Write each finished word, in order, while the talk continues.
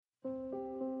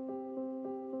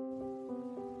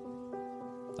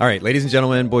All right, ladies and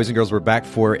gentlemen, boys and girls, we're back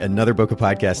for another Bokeh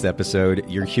Podcast episode.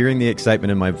 You're hearing the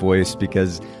excitement in my voice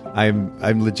because I'm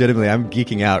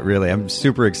geeking out, really. I'm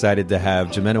super excited to have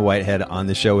Jamenda Whitehead on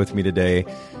the show with me today.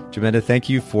 Jamenda, thank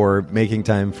you for making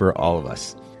time for all of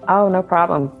us. Oh, no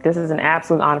problem. This is an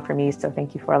absolute honor for me, so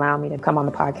thank you for allowing me to come on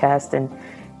the podcast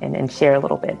and share a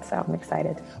little bit. So I'm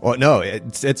excited. Well, no,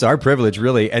 it's our privilege,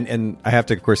 really. And I have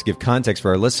to, of course, give context for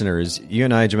our listeners. You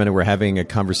and I, Jamenda, were having a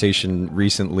conversation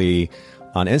recently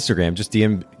on Instagram, just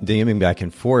DMing back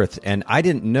and forth. And I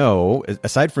didn't know,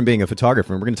 aside from being a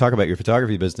photographer, and we're going to talk about your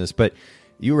photography business, but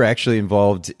you were actually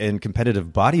involved in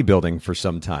competitive bodybuilding for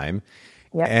some time.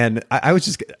 Yep. And I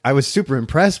was super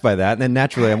impressed by that. And then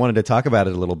naturally, I wanted to talk about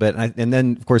it a little bit. And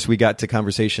then, of course, we got to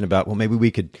conversation about, well, maybe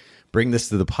we could bring this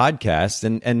to the podcast.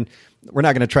 And we're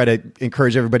not going to try to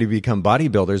encourage everybody to become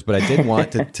bodybuilders, but I did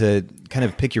want to kind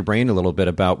of pick your brain a little bit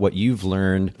about what you've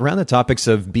learned around the topics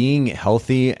of being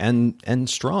healthy and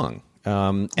strong.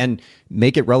 And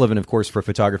make it relevant, of course, for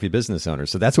photography business owners.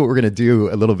 So that's what we're going to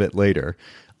do a little bit later.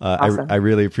 Awesome. I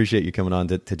really appreciate you coming on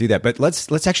to do that. But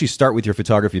let's actually start with your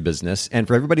photography business. And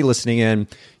for everybody listening in,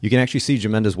 you can actually see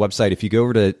Jamenda's website. If you go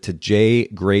over to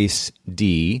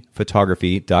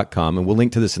jgracedphotography.com, and we'll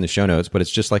link to this in the show notes, but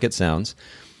it's just like it sounds.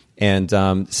 And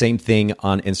same thing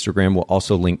on Instagram. We'll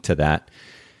also link to that.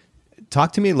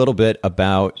 Talk to me a little bit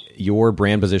about your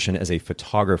brand position as a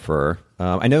photographer.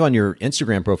 I know on your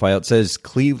Instagram profile, it says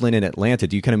Cleveland and Atlanta.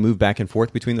 Do you kind of move back and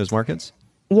forth between those markets?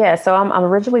 Yeah, so I'm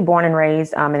originally born and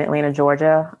raised in Atlanta,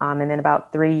 Georgia. And then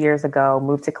about 3 years ago,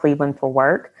 moved to Cleveland for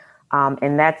work.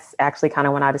 And that's actually kind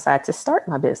of when I decided to start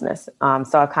my business.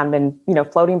 So I've kind of been,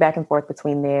 floating back and forth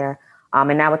between there.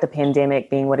 And now with the pandemic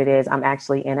being what it is, I'm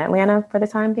actually in Atlanta for the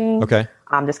time being. Okay.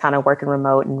 I'm just kind of working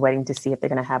remote and waiting to see if they're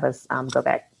going to have us go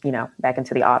back, back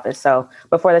into the office. So,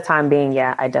 but for the time being,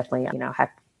 yeah, I definitely, have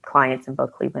clients in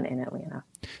both Cleveland and Atlanta.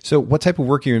 So what type of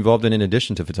work are you involved in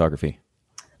addition to photography?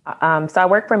 So I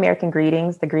work for American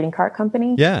Greetings, the greeting card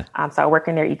company. Yeah. So I work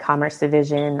in their e-commerce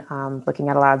division, looking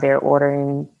at a lot of their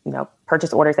ordering,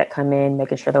 purchase orders that come in,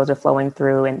 making sure those are flowing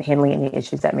through and handling any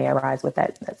issues that may arise with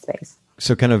that space.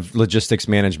 So kind of logistics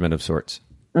management of sorts.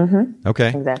 Mm-hmm. Okay.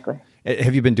 Exactly.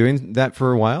 Have you been doing that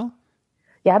for a while?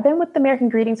 Yeah, I've been with American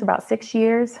Greetings for about 6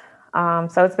 years.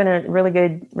 So it's been a really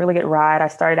good ride. I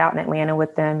started out in Atlanta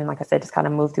with them. And like I said, just kind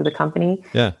of moved through the company.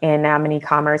 Yeah. And now I'm in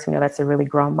e-commerce. That's a really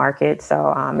growing market.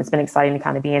 So it's been exciting to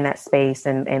kind of be in that space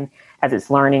and as it's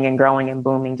learning and growing and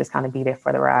booming, just kind of be there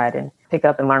for the ride and pick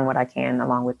up and learn what I can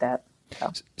along with that.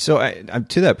 So I'm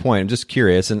to that point, I'm just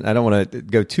curious, and I don't want to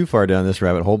go too far down this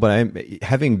rabbit hole, but I'm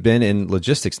having been in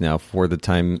logistics now for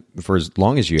as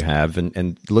long as you have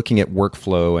and looking at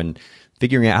workflow and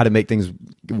figuring out how to make things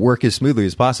work as smoothly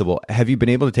as possible. Have you been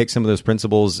able to take some of those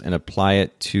principles and apply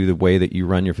it to the way that you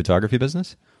run your photography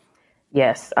business?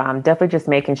 Yes, definitely just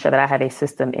making sure that I have a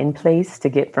system in place to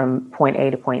get from point A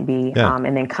to point B,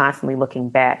 and then constantly looking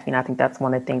back. I think that's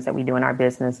one of the things that we do in our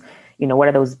business. What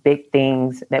are those big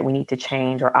things that we need to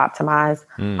change or optimize?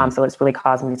 So it's really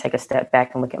caused me to take a step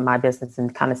back and look at my business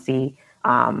and kind of see,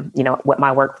 what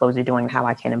my workflows are doing and how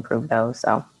I can improve those.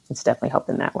 So it's definitely helped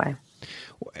in that way.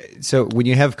 So when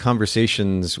you have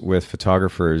conversations with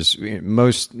photographers,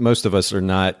 most of us are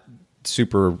not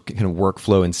super kind of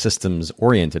workflow and systems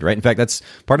oriented, right? In fact, that's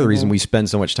part of the reason we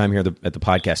spend so much time here at the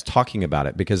podcast talking about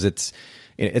it, because it's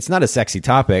not a sexy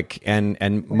topic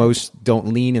and most don't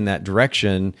lean in that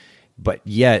direction, but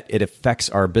yet it affects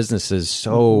our businesses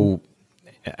so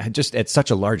just at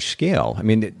such a large scale. I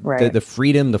mean, the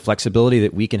freedom, the flexibility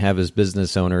that we can have as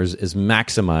business owners is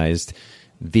maximized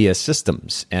via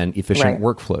systems and efficient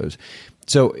workflows.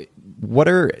 So what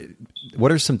are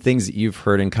some things that you've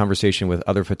heard in conversation with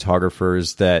other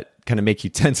photographers that kind of make you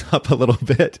tense up a little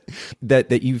bit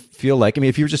that you feel like,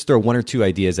 if you just throw one or two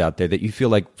ideas out there that you feel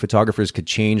like photographers could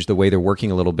change the way they're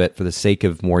working a little bit for the sake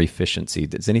of more efficiency?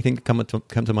 Does anything come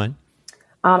to mind?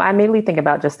 I immediately think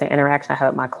about just the interaction I had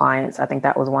with my clients. I think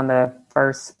that was one of the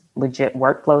first legit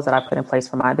workflows that I put in place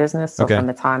for my business. So from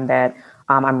the time that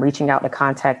I'm reaching out to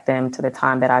contact them to the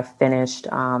time that I've finished,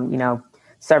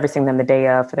 servicing them the day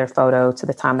of for their photo to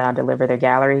the time that I deliver their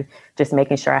gallery, just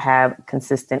making sure I have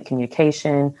consistent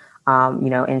communication,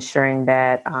 ensuring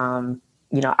that,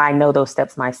 I know those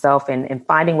steps myself and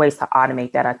finding ways to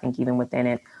automate that, I think, even within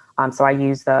it. So I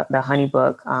use the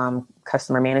HoneyBook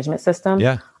customer management system.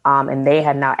 Yeah. And they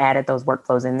have now added those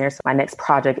workflows in there. So my next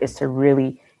project is to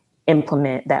really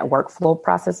implement that workflow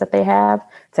process that they have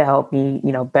to help me,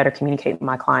 better communicate with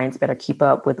my clients, better keep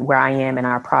up with where I am in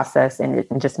our process and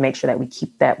just make sure that we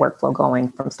keep that workflow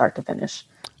going from start to finish.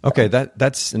 Okay,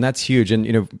 that's huge. And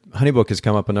HoneyBook has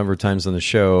come up a number of times on the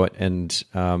show, and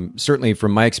certainly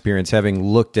from my experience, having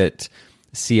looked at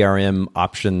CRM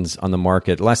options on the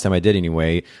market, last time I did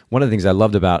anyway, one of the things I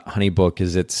loved about HoneyBook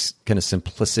is its kind of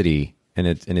simplicity and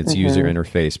its user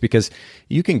interface, because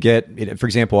you can get, for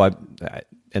example,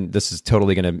 and this is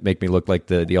totally going to make me look like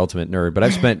the ultimate nerd, but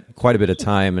I've spent quite a bit of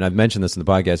time, and I've mentioned this in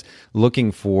the podcast,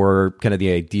 looking for kind of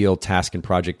the ideal task and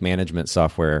project management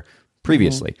software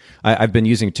previously. I've been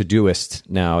using Todoist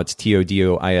now. It's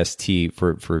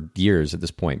Todoist for years at this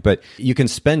point. But you can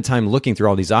spend time looking through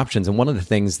all these options. And one of the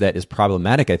things that is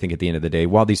problematic, I think, at the end of the day,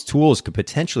 while these tools could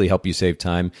potentially help you save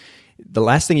time, the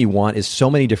last thing you want is so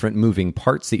many different moving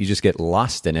parts that you just get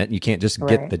lost in it. You can't just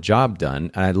get the job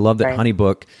done. And I love that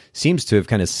HoneyBook seems to have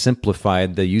kind of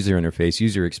simplified the user interface,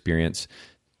 user experience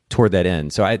toward that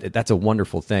end. So that's a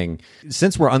wonderful thing.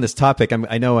 Since we're on this topic,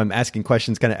 I know I'm asking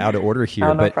questions kind of out of order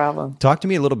here, no problem. Talk to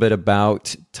me a little bit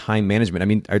about time management. I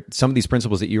mean, are some of these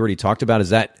principles that you already talked about, is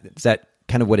that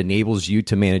kind of what enables you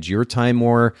to manage your time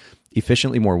more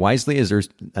efficiently, more wisely? Is there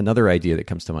another idea that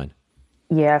comes to mind?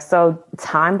 Yeah, so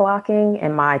time blocking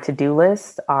and my to-do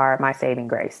list are my saving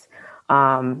grace.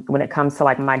 When it comes to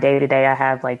like my day-to-day, I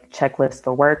have like checklists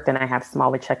for work, then I have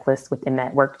smaller checklists within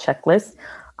that work checklist.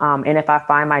 And if I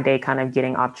find my day kind of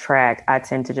getting off track, I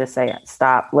tend to just say,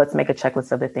 stop, let's make a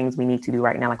checklist of the things we need to do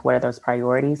right now. Like, what are those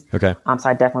priorities? Okay. So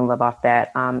I definitely live off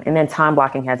that. And then time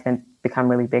blocking has become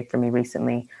really big for me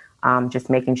recently. Just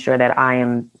making sure that I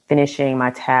am finishing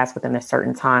my task within a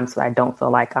certain time so I don't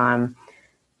feel like I'm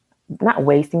not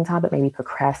wasting time, but maybe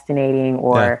procrastinating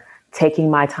or taking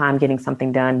my time getting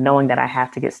something done, knowing that I have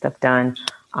to get stuff done,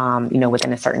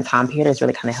 within a certain time period has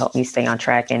really kind of helped me stay on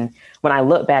track. And when I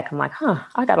look back, I'm like,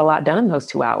 I got a lot done in those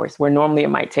 2 hours, where normally it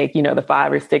might take, the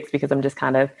 5 or 6, because I'm just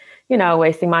kind of,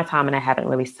 wasting my time, and I haven't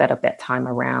really set up that time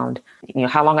around,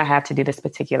 how long I have to do this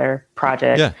particular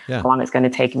project, how long it's going to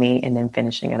take me, and then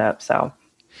finishing it up. So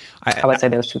I would say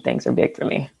those two things are big for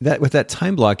me. With that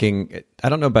time blocking, I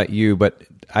don't know about you, but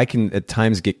I can at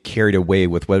times get carried away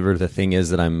with whatever the thing is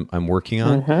that I'm working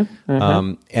on.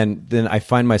 And then I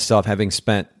find myself having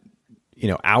spent,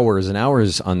 hours and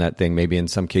hours on that thing, maybe in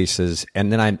some cases.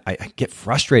 And then I get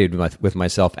frustrated with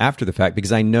myself after the fact,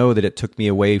 because I know that it took me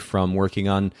away from working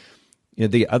on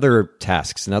the other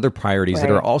tasks and other priorities that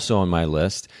are also on my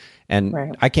list.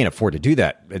 And I can't afford to do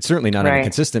that. It's certainly not on a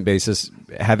consistent basis,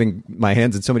 having my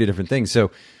hands in so many different things.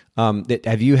 So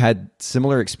have you had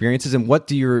similar experiences? And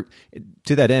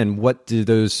to that end, what do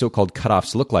those so-called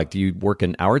cutoffs look like? Do you work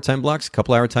in hour time blocks,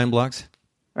 couple hour time blocks?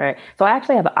 Right. So I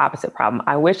actually have the opposite problem.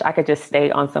 I wish I could just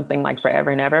stay on something like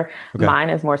forever and ever. Okay. Mine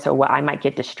is more so I might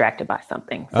get distracted by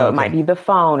something. So it might be the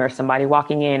phone or somebody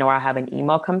walking in, or I have an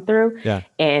email come through. Yeah.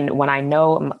 And when I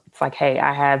know it's like, hey,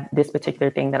 I have this particular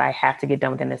thing that I have to get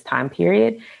done within this time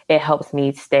period, it helps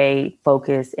me stay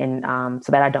focused and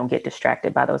so that I don't get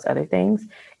distracted by those other things.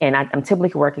 And I'm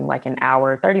typically working like an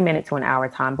hour, 30 minute to an hour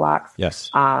time blocks.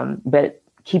 Yes. But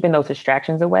keeping those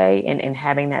distractions away and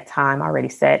having that time already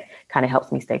set kind of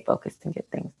helps me stay focused and get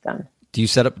things done. Do you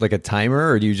set up like a timer,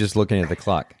 or are you just looking at the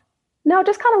clock? No,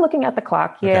 just kind of looking at the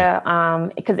clock. Yeah.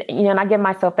 Because, and I give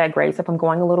myself that grace. If I'm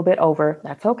going a little bit over,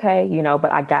 that's okay,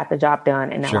 but I got the job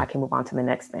done, and now I can move on to the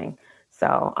next thing.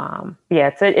 So,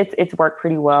 it's worked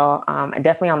pretty well. And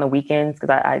definitely on the weekends, because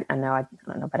I know, I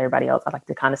don't know about everybody else, I like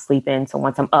to kind of sleep in. So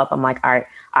once I'm up, I'm like, all right,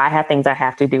 I have things I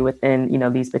have to do within,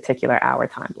 these particular hour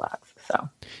time blocks. So,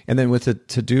 and then with the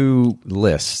to-do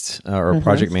list or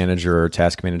project manager or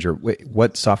task manager,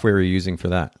 what software are you using for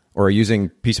that? Or are you using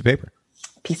piece of paper?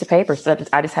 Piece of paper. So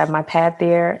I just have my pad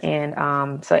there.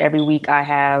 And so every week I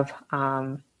have,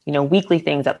 weekly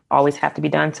things that always have to be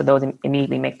done. So those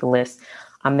immediately make the list.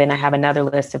 Then I have another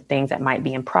list of things that might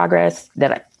be in progress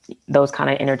those kind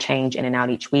of interchange in and out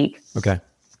each week. Okay.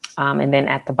 And then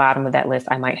at the bottom of that list,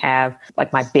 I might have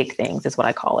like my big things is what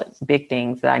I call it. Big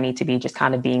things that I need to be just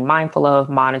kind of being mindful of,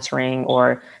 monitoring,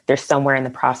 or there's somewhere in the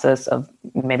process of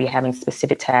maybe having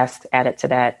specific tasks added to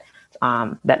that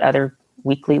other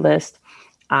weekly list.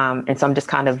 And so I'm just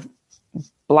kind of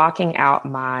blocking out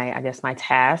my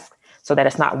task so that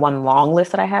it's not one long list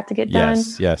that I have to get done.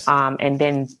 Yes. And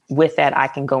then with that, I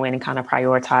can go in and kind of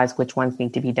prioritize which ones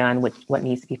need to be done, what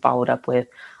needs to be followed up with.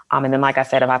 And then, like I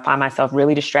said, if I find myself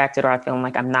really distracted or I feel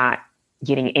like I'm not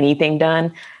getting anything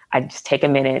done, I just take a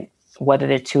minute, whether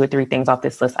there are 2 or 3 things off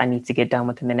this list I need to get done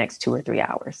within the next 2 or 3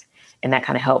 hours. And that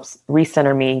kind of helps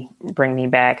recenter me, bring me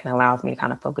back, and allows me to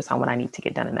kind of focus on what I need to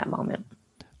get done in that moment.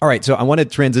 All right, so I want to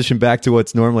transition back to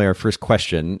what's normally our first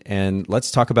question, and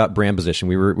let's talk about brand position.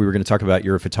 We were going to talk about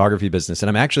your photography business, and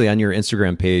I'm actually on your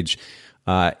Instagram page,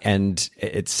 and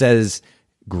it says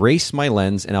grace my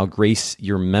lens and I'll grace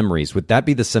your memories. Would that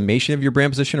be the summation of your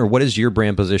brand position, or what is your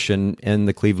brand position in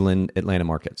the Cleveland, Atlanta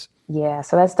markets? Yeah,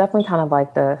 so that's definitely kind of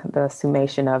like the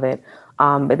summation of it.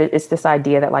 But it's this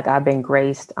idea that like I've been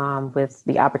graced with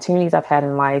the opportunities I've had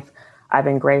in life. I've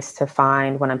been graced to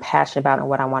find what I'm passionate about and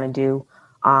what I want to do.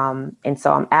 And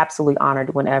so I'm absolutely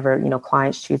honored whenever,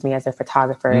 clients choose me as a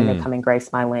photographer and they come and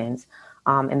grace my lens.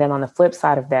 And then on the flip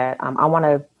side of that, I want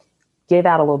to give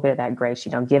out a little bit of that grace,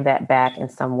 give that back in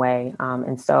some way.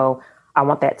 And so I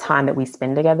want that time that we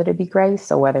spend together to be graced.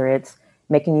 So whether it's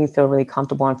making you feel really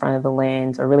comfortable in front of the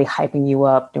lens or really hyping you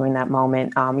up during that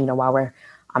moment, while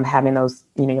I'm having those,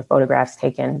 your photographs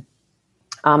taken.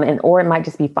 Or it might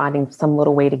just be finding some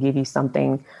little way to give you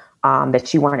something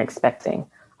that you weren't expecting.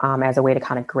 As a way to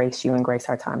kind of grace you and grace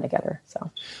our time together.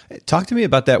 So, talk to me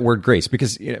about that word grace,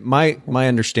 because my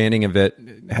understanding of it,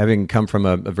 having come from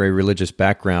a very religious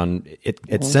background,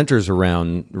 it centers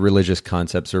around religious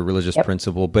concepts or religious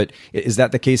principle. But is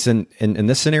that the case in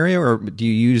this scenario, or do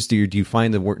you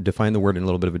find the word, define the word in a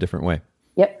little bit of a different way?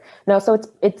 Yep. No. So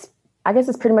it's I guess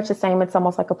it's pretty much the same. It's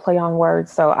almost like a play on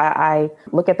words. So I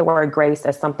look at the word grace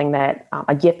as something that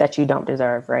a gift that you don't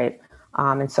deserve, right?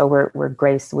 And so we're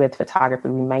graced with photography.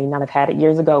 We may not have had it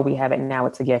years ago. We have it now.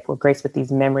 It's a gift. We're graced with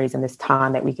these memories and this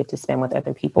time that we get to spend with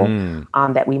other people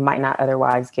that we might not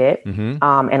otherwise get. And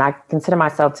I consider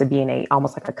myself to be in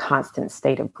almost like a constant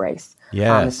state of grace.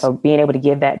 Yes. So being able to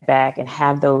give that back and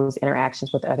have those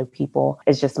interactions with other people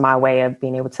is just my way of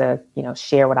being able to,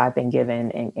 share what I've been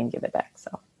given and give it back.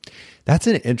 So. That's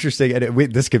an interesting,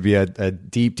 this could be a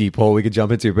deep hole we could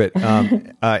jump into, but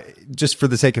just for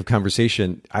the sake of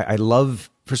conversation, I love,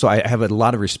 first of all, I have a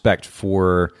lot of respect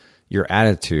for your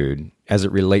attitude as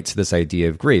it relates to this idea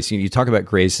of grace. You talk about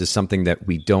grace as something that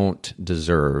we don't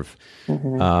deserve.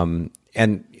 And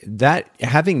that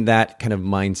having that kind of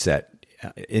mindset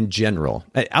in general,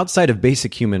 outside of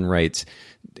basic human rights,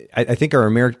 I think our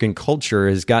American culture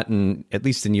has gotten, at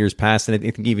least in years past, and I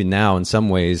think even now in some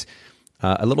ways,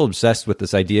 a little obsessed with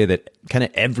this idea that kind of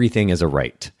everything is a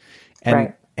right.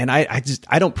 And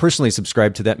I don't personally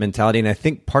subscribe to that mentality. And I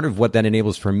think part of what that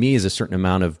enables for me is a certain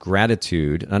amount of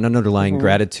gratitude, an underlying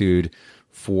gratitude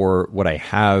for what I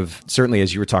have. Certainly,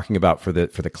 as you were talking about, for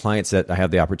the clients that I have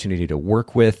the opportunity to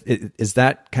work with. Is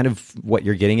that kind of what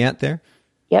you're getting at there?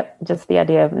 Yep. Just the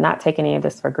idea of not taking any of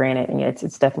this for granted. And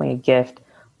it's definitely a gift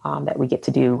that we get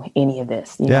to do any of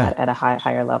this, at a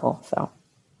higher level. So.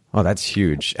 Oh, that's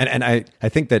huge. And I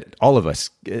think that all of us,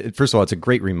 first of all, it's a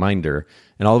great reminder,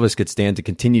 and all of us could stand to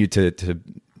continue to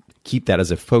keep that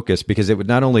as a focus, because it would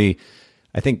not only,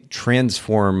 I think,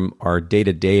 transform our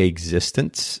day-to-day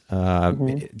existence,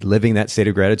 living that state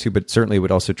of gratitude, but certainly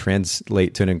would also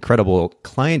translate to an incredible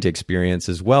client experience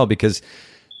as well, because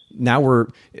now we're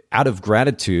out of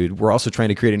gratitude. We're also trying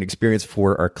to create an experience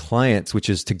for our clients, which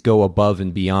is to go above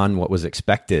and beyond what was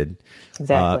expected,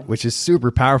 which is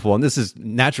super powerful. And this is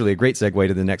naturally a great segue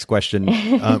to the next question,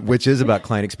 which is about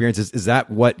client experiences. Is that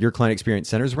what your client experience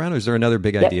centers around, or is there another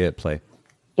big idea at play?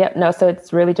 Yep. No, so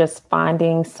it's really just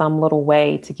finding some little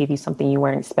way to give you something you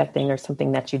weren't expecting or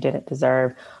something that you didn't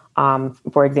deserve.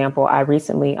 For example, I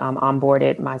recently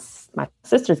onboarded my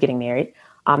sister's getting married.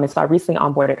 And so I recently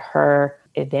onboarded her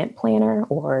event planner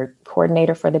or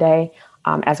coordinator for the day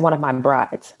as one of my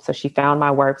brides. So she found my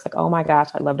work. It's like, oh my gosh,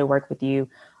 I'd love to work with you.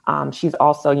 She's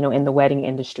also, in the wedding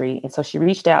industry. And so she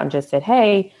reached out and just said,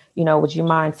 hey, would you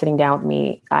mind sitting down with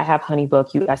me? I have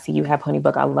HoneyBook. I see you have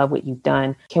HoneyBook. I love what you've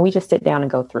done. Can we just sit down and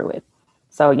go through it?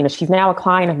 So, she's now a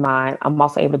client of mine. I'm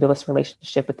also able to build this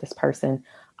relationship with this person.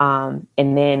 And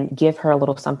then give her a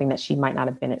little something that she might not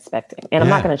have been expecting. And I'm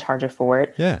not going to charge her for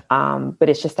it. But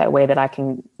it's just that way that I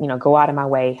can, go out of my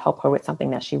way, help her with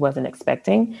something that she wasn't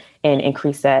expecting, and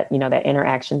increase that, that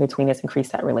interaction between us, increase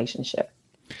that relationship.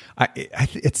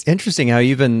 It's interesting how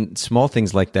even small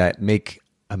things like that make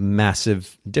a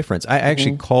massive difference. I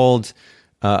actually called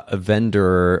a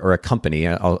vendor or a company,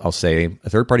 I'll say a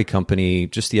third-party company,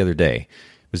 just the other day.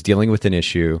 Was dealing with an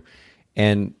issue,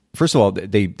 and first of all,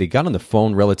 they got on the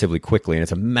phone relatively quickly, and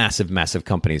it's a massive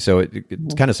company. So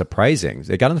it's kind of surprising.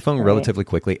 They got on the phone relatively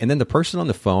quickly, and then the person on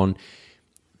the phone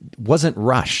wasn't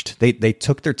rushed. They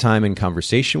took their time in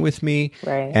conversation with me.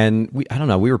 And we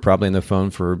were probably on the phone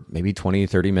for maybe 20,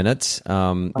 30 minutes,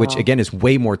 which again is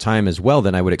way more time as well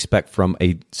than I would expect from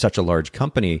such a large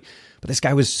company. But this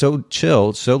guy was so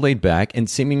chill, so laid back, and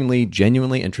seemingly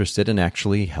genuinely interested in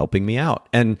actually helping me out.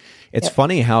 And it's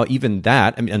funny how even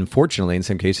that, I mean, unfortunately in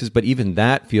some cases, but even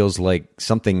that feels like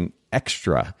something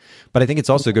extra. But I think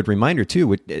it's also a good reminder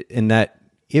too, in that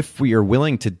if we are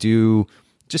willing to do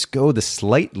just go the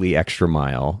slightly extra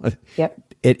mile, Yep.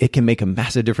 it can make a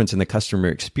massive difference in the customer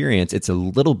experience. It's a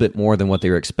little bit more than what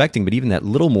they were expecting, but even that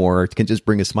little more can just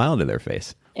bring a smile to their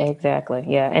face. Exactly.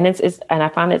 Yeah. And and I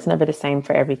find it's never the same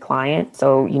for every client.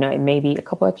 So, it may be a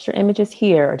couple extra images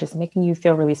here or just making you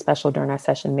feel really special during our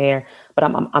session there. But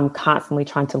I'm constantly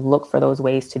trying to look for those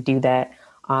ways to do that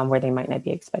where they might not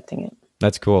be expecting it.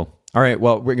 That's cool. All right.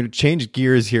 Well, we're going to change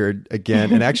gears here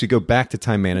again and actually go back to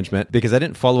time management, because I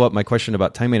didn't follow up my question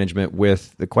about time management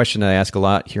with the question I ask a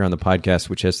lot here on the podcast,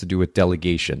 which has to do with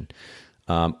delegation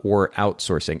or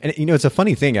outsourcing. And, it's a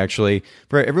funny thing, actually,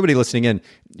 for everybody listening in.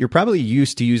 You're probably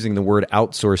used to using the word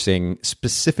outsourcing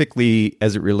specifically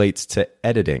as it relates to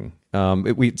editing.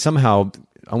 We somehow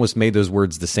almost made those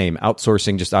words the same.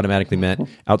 Outsourcing just automatically meant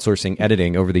outsourcing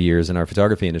editing over the years in our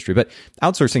photography industry. But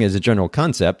outsourcing as a general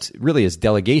concept really is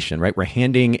delegation, right? We're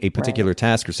handing a particular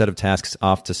task or set of tasks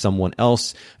off to someone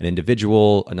else, an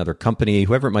individual, another company,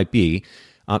 whoever it might be,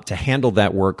 to handle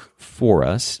that work for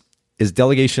us. Is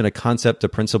delegation a concept, a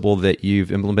principle that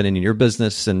you've implemented in your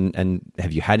business, and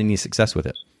have you had any success with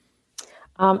it?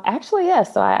 Actually,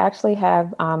 yes. So I actually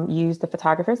have used the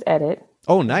Photographer's Edit.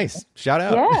 Oh, nice. Shout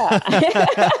out.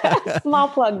 Yeah. Small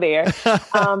plug there.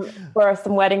 For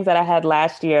some weddings that I had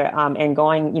last year and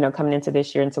coming into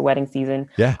this year into wedding season,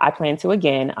 I plan to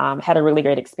again, had a really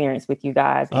great experience with you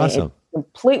guys. Awesome. And it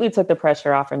completely took the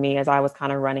pressure off of me as I was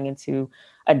kind of running into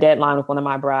a deadline with one of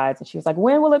my brides. And she was like,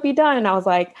 when will it be done? And I was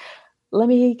like, let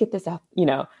me get this up,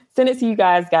 send it to you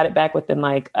guys, got it back within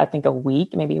I think a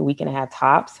week, maybe a week and a half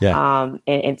tops. Yeah. And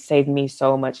it saved me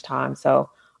so much time. So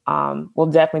we'll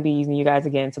definitely be using you guys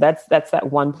again. So that's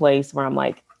that one place where I'm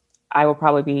like, I will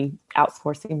probably be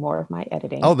outsourcing more of my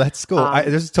editing. Oh, that's cool.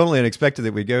 This is totally unexpected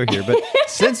that we go here, but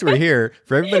since we're here,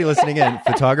 for everybody listening in,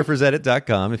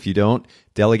 photographersedit.com. If you don't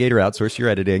delegate or outsource your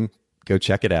editing, go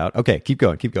check it out. Okay, keep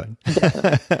going.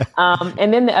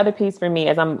 And then the other piece for me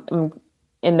is I'm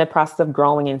in the process of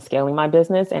growing and scaling my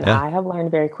business. And I have learned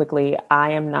very quickly,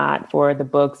 I am not for the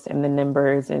books and the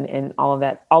numbers and all of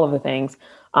that, all of the things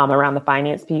around the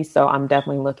finance piece. So I'm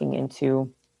definitely looking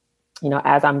into,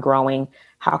 as I'm growing,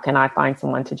 how can I find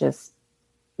someone to just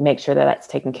make sure that that's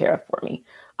taken care of for me?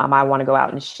 I want to go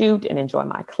out and shoot and enjoy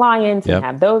my clients and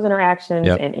have those interactions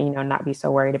and not be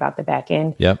so worried about the back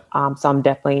end. So I'm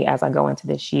definitely, as I go into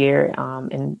this year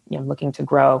and looking to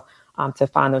grow, to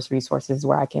find those resources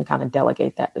where I can kind of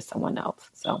delegate that to someone else.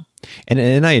 So, and in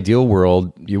an ideal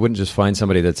world, you wouldn't just find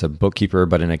somebody that's a bookkeeper,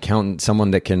 but an accountant,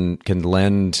 someone that can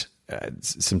lend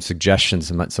some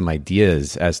suggestions, some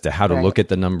ideas as to how to look at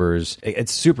the numbers.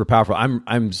 It's super powerful.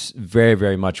 I'm very,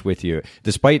 very much with you.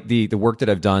 Despite the work that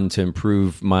I've done to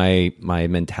improve my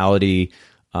mentality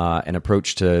and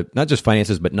approach to not just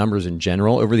finances, but numbers in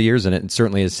general over the years. And it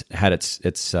certainly has had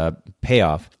its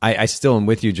payoff. I still am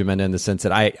with you, Jamenda, in the sense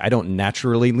that I don't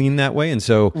naturally lean that way. And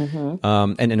so,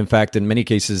 and in fact, in many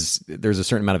cases, there's a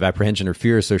certain amount of apprehension or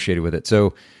fear associated with it.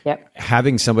 So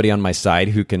having somebody on my side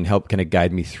who can help kind of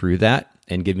guide me through that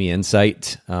and give me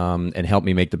insight and help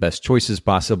me make the best choices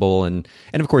possible, and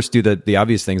of course do the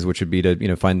obvious things, which would be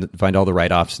to find all the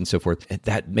write-offs and so forth.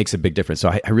 That makes a big difference. So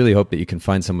I really hope that you can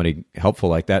find somebody helpful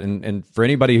like that. And for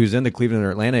anybody who's in the Cleveland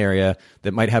or Atlanta area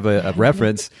that might have a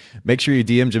reference, make sure you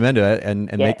DM Jamenda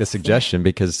and make the suggestion,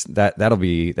 because that'll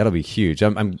be huge.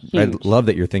 I love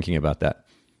that you're thinking about that.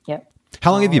 Yep.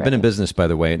 How long have you been in business, by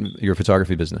the way, in your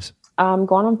photography business?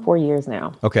 Going on 4 years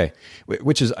now. Okay.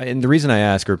 Which is, and the reason I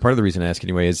ask, or part of the reason I ask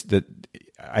anyway, is that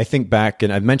I think back,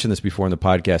 and I've mentioned this before in the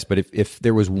podcast, but if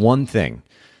there was one thing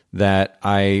that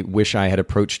I wish I had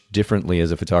approached differently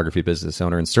as a photography business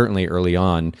owner, and certainly early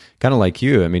on, kind of like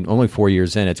you, I mean, only 4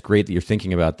 years in, it's great that you're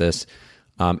thinking about this.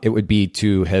 It would be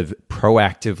to have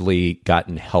proactively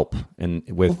gotten help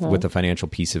with the financial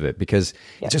piece of it, because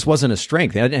it just wasn't a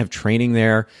strength. I didn't have training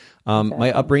there.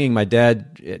 My upbringing, my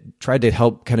dad tried to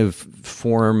help kind of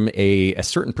form a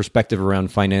certain perspective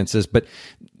around finances, but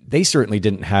they certainly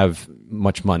didn't have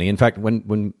much money. In fact,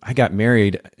 when I got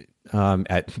married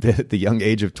at the young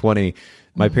age of 20,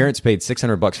 my parents paid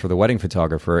 $600 for the wedding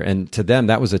photographer, and to them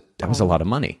that was a lot of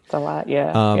money. It's a lot,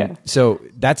 yeah. So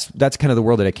that's kind of the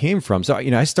world that I came from. So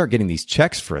I start getting these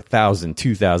checks for $1,000,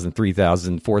 $2,000,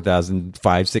 $3,000, $4,000, $5,000,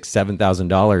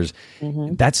 $6,000,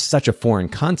 $7,000. That's such a foreign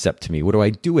concept to me. What do I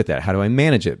do with that? How do I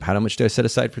manage it? How much do I set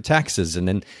aside for taxes? And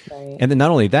then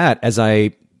not only that, as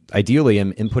I ideally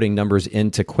am inputting numbers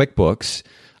into QuickBooks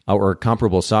or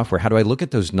comparable software, how do I look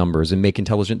at those numbers and make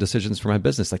intelligent decisions for my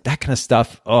business? Like that kind of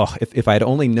stuff. Oh, if I had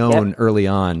only known early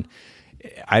on,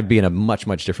 I'd be in a much,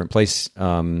 much different place.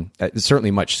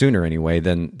 Certainly much sooner anyway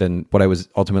than what I was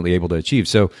ultimately able to achieve.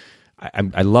 So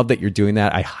I love that you're doing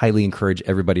that. I highly encourage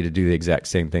everybody to do the exact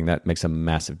same thing. That makes a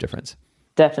massive difference.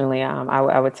 Definitely.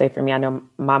 I would say for me, I know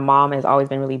my mom has always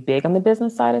been really big on the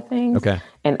business side of things. Okay.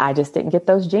 And I just didn't get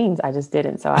those genes. I just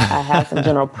didn't. So I have some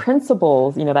general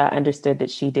principles, that I understood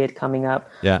that she did coming up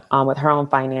with her own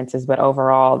finances. But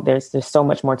overall, there's so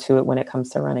much more to it when it comes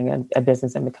to running a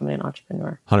business and becoming an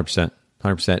entrepreneur. 100%.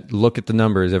 100%. Look at the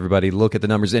numbers, everybody. Look at the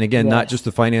numbers. And again, not just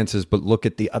the finances, but look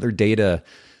at the other data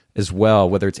as well,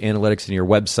 whether it's analytics in your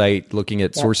website, looking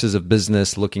at sources of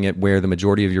business, looking at where the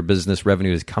majority of your business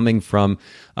revenue is coming from,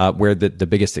 where the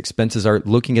biggest expenses are.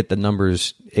 Looking at the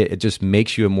numbers, it just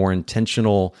makes you a more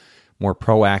intentional, more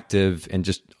proactive, and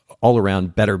just all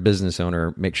around better business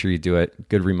owner. Make sure you do it.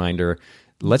 Good reminder.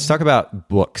 Let's talk about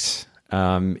books.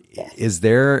 Is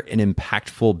there an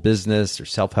impactful business or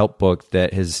self-help book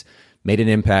that has made an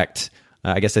impact?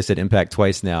 I guess I said impact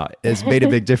twice now. Has made a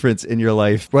big difference in your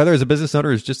life, whether as a business owner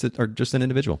or just an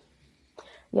individual.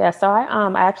 Yeah. So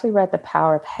I actually read The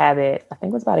Power of Habit. I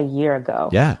think it was about a year ago.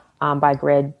 Yeah. By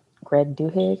Greg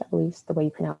Duhigg, at least the way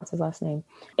you pronounce his last name.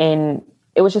 And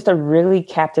it was just a really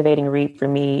captivating read for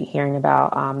me, hearing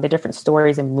about the different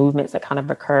stories and movements that kind of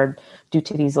occurred due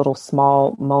to these little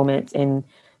small moments. And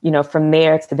from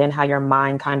there to then how your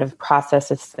mind kind of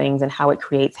processes things and how it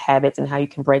creates habits and how you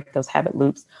can break those habit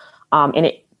loops. And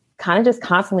it kind of just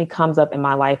constantly comes up in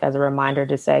my life as a reminder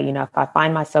to say, if I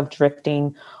find myself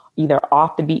drifting either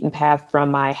off the beaten path from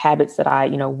my habits that I,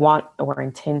 want or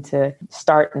intend to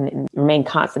start and remain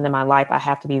constant in my life, I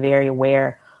have to be very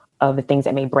aware of the things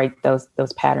that may break those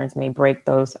patterns, may break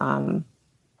those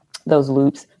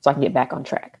loops, so I can get back on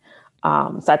track.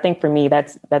 So I think for me,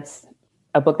 that's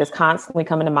a book that's constantly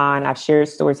coming to mind. I've shared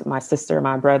stories with my sister and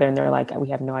my brother, and they're like, we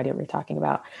have no idea what you're talking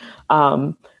about.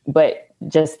 But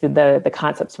just the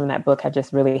concepts from that book have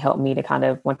just really helped me to kind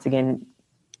of, once again,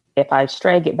 if I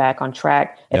stray, get back on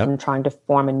track. If I'm trying to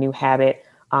form a new habit,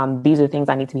 these are the things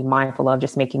I need to be mindful of,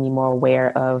 just making me more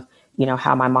aware of,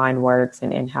 how my mind works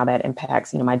and how that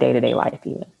impacts, my day-to-day life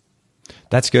even.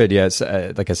 That's good. Yeah. It's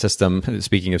like a system.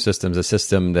 Speaking of systems, a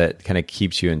system that kind of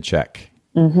keeps you in check.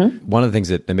 Mm-hmm. One of the things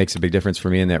that makes a big difference for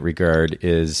me in that regard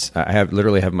is I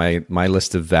literally have my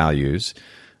list of values.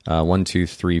 1, 2,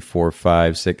 3, 4,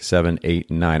 5, 6, 7,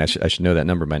 8, 9. I should know that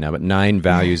number by now, but 9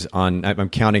 values on, I'm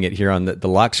counting it here on the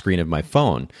lock screen of my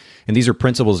phone. And these are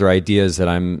principles or ideas that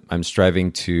I'm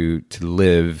striving to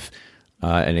live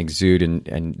and exude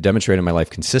and demonstrate in my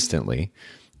life consistently.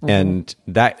 Mm-hmm. And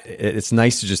that it's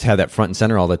nice to just have that front and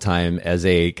center all the time as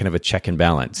a kind of a check and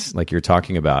balance, like you're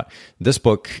talking about. This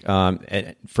book,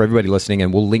 for everybody listening,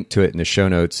 and we'll link to it in the show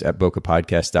notes at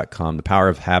bokehpodcast.com, The Power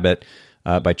of Habit,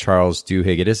 by Charles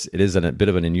Duhigg. It is a bit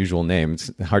of an unusual name.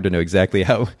 It's hard to know exactly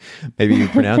how maybe you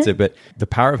pronounce it, but The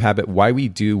Power of Habit, Why We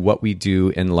Do What We Do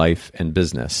in Life and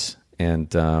Business.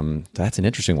 And that's an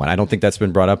interesting one. I don't think that's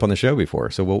been brought up on the show before.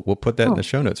 So we'll put that in the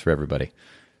show notes for everybody.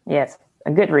 Yes,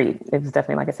 a good read. It was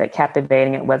definitely, like I said,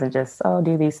 captivating. It wasn't just,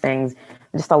 do these things.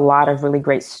 Just a lot of really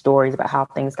great stories about how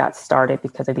things got started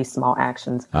because of these small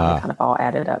actions. Kind of all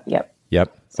added up.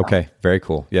 Yep. So. Okay. Very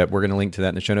cool. Yeah. We're going to link to that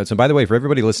in the show notes. And by the way, for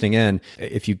everybody listening in,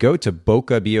 if you go to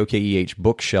Bokeh,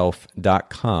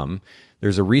 bookshelf.com,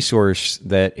 there's a resource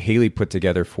that Haley put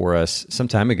together for us some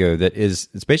time ago it's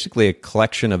basically a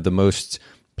collection of the most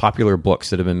popular books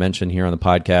that have been mentioned here on the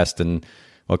podcast and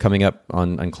coming up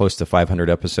on close to 500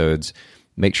 episodes.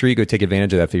 Make sure you go take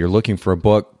advantage of that. If you're looking for a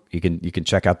book, you can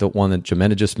check out the one that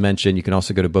Jamenda just mentioned. You can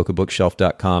also go to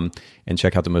bokehbookshelf.com and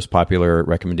check out the most popular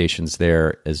recommendations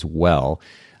there as well.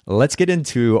 Let's get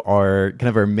into our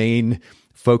main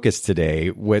focus today,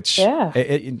 which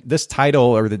this title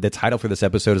or the title for this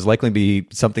episode is likely to be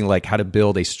something like How to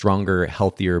Build a Stronger,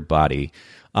 Healthier Body.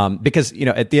 Because,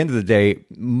 at the end of the day,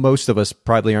 most of us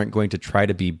probably aren't going to try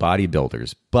to be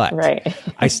bodybuilders, but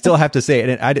I still have to say,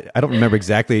 and I don't remember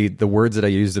exactly the words that I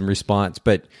used in response,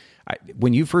 but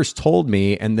when you first told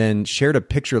me and then shared a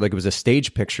picture, like it was a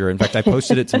stage picture. In fact, I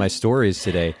posted it to my stories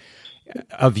today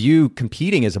of you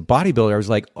competing as a bodybuilder. I was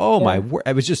like, my word.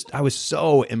 I was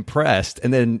so impressed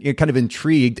and then kind of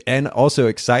intrigued and also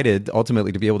excited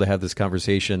ultimately to be able to have this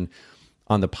conversation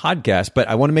on the podcast. But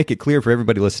I want to make it clear for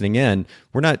everybody listening in,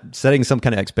 we're not setting some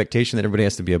kind of expectation that everybody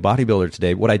has to be a bodybuilder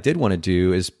today. What I did want to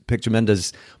do is pick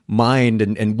Jamenda's mind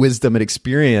and wisdom and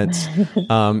experience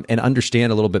and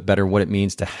understand a little bit better what it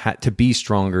means to be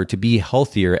stronger, to be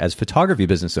healthier as photography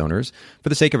business owners for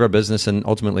the sake of our business and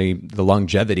ultimately the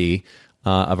longevity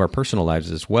of our personal lives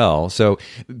as well. So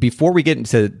before we get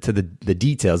into the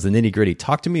details, the nitty gritty,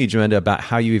 talk to me, Jamenda, about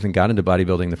how you even got into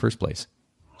bodybuilding in the first place.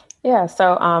 Yeah,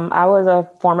 so I was a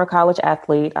former college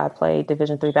athlete. I played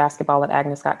Division III basketball at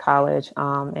Agnes Scott College.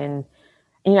 And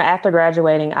After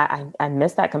graduating, I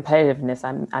miss that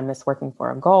competitiveness. I miss working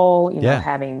for a goal,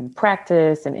 having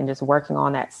practice and just working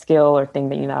on that skill or thing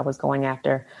that, I was going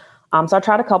after. So I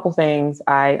tried a couple things.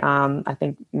 I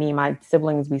think me and my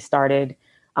siblings, we started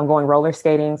going roller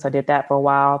skating. So I did that for a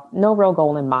while. No real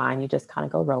goal in mind. You just kind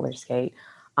of go roller skate.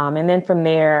 And then from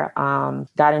there,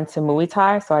 got into Muay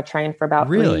Thai. So I trained for about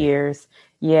 3 years.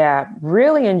 Yeah,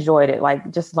 really enjoyed it.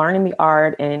 Like just learning the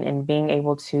art and being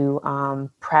able to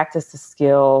practice the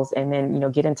skills and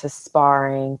then, get into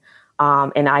sparring.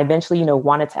 And I eventually,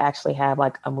 wanted to actually have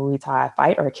like a Muay Thai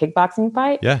fight or a kickboxing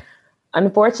fight. Yeah.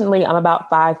 Unfortunately, I'm about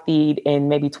 5 feet and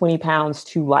maybe 20 pounds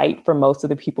too light for most of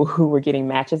the people who were getting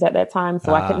matches at that time.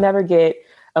 So I could never get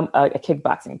a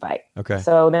kickboxing fight. Okay.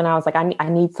 So then I was like, I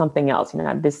need something else.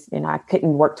 I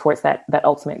couldn't work towards that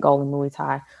ultimate goal in Muay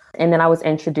Thai. And then I was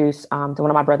introduced to one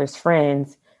of my brother's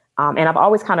friends. And I've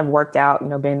always kind of worked out,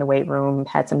 been in the weight room,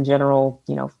 had some general,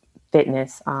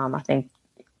 fitness, I think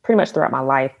pretty much throughout my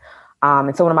life.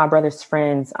 And so one of my brother's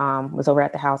friends was over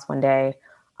at the house one day.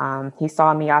 He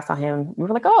saw me, I saw him. We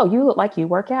were like, "Oh, you look like you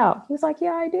work out." He was like,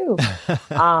 "Yeah, I do."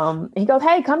 He goes,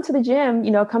 "Hey, come to the gym,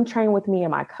 come train with me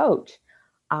and my coach."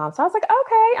 So I was like,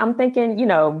 okay. I'm thinking,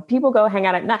 people go not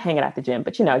hang out at the gym,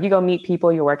 but you go meet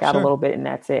people, you work out a little bit and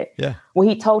that's it. Yeah. Well,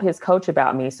 he told his coach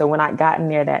about me. So when I got in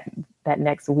there that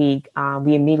next week,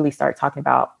 we immediately started talking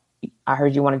about, I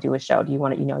heard you want to do a show. Do you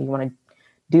want to, you want to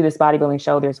do this bodybuilding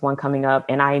show? There's one coming up.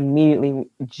 And I immediately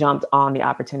jumped on the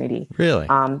opportunity. Really?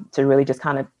 To really just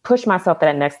kind of push myself to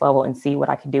that next level and see what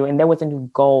I could do. And there was a new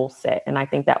goal set. And I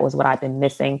think that was what I've been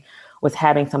missing, was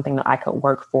having something that I could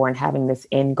work for and having this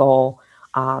end goal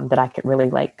that I could really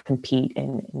like compete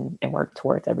and work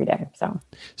towards every day.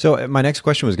 So my next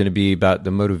question was going to be about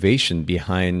the motivation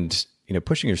behind,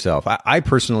 pushing yourself. I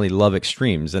personally love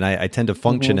extremes, and I tend to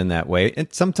function in that way,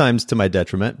 and sometimes to my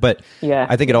detriment. But yeah,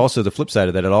 I think it also, the flip side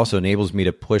of that, it also enables me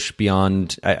to push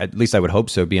beyond, at least I would hope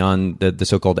so, beyond the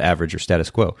so-called average or status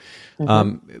quo.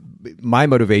 My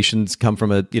motivations come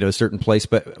from a certain place,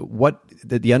 but what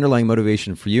the underlying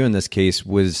motivation for you in this case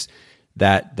was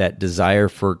that desire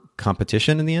for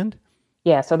competition in the end?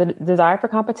 Yeah. So the desire for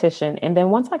competition. And then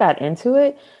once I got into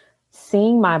it,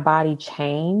 seeing my body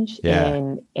change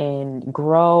and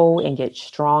grow and get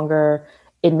stronger,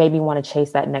 it made me want to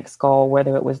chase that next goal,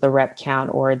 whether it was the rep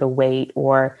count or the weight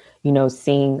or,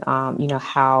 seeing,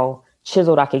 how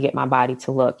chiseled I could get my body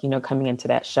to look, coming into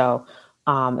that show.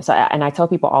 And I tell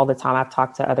people all the time, I've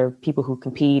talked to other people who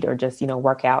compete or just,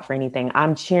 work out for anything.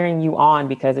 I'm cheering you on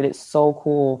because it is so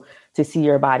cool to see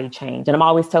your body change. And I'm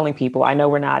always telling people, I know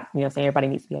we're not, saying everybody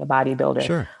needs to be a bodybuilder.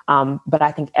 Sure. But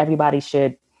I think everybody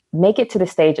should make it to the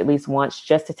stage at least once,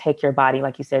 just to take your body,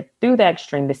 like you said, through the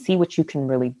extreme to see what you can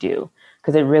really do.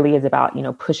 Because it really is about,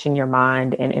 pushing your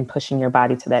mind and pushing your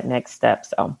body to that next step.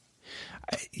 So.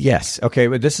 Yes. Okay.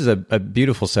 But this is a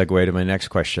beautiful segue to my next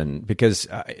question, because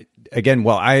again,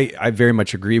 while I very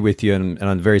much agree with you and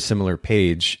on a very similar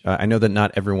page, I know that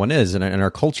not everyone is, and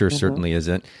our culture certainly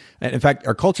isn't. And in fact,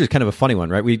 our culture is kind of a funny one,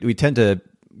 right? We tend to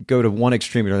go to one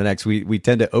extreme or the next. We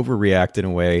tend to overreact in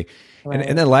a way. Right.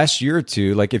 And then last year or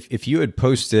two, like if you had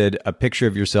posted a picture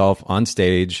of yourself on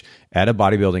stage at a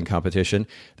bodybuilding competition,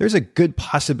 there's a good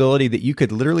possibility that you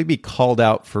could literally be called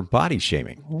out for body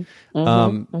shaming.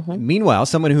 Meanwhile,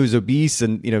 someone who's obese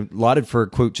and lauded for,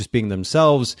 quote, just being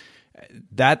themselves,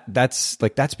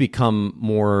 that's become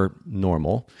more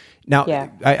normal. Now,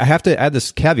 I have to add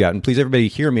this caveat, and please everybody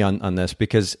hear me on this,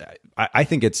 because I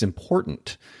think it's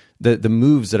important. The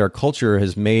moves that our culture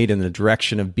has made in the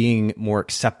direction of being more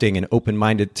accepting and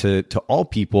open-minded to all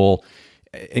people,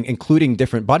 including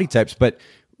different body types. But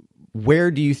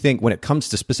where do you think, when it comes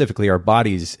to specifically our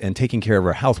bodies and taking care of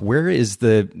our health, where is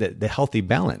the healthy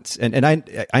balance? And I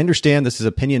understand this is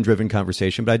opinion-driven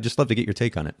conversation, but I'd just love to get your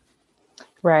take on it.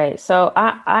 Right. So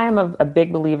I am a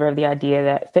big believer of the idea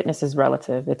that fitness is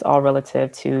relative. It's all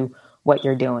relative to what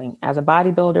you're doing. As a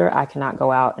bodybuilder, I cannot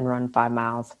go out and run 5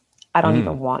 miles. I don't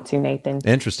even want to, Nathan.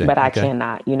 Interesting. But I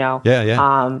cannot,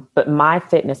 Yeah. But my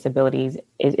fitness abilities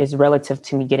is relative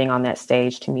to me getting on that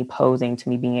stage, to me posing, to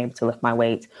me being able to lift my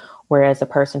weights. Whereas a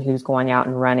person who's going out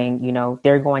and running,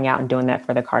 they're going out and doing that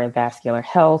for their cardiovascular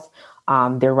health.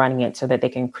 They're running it so that they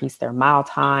can increase their mile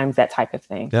times, that type of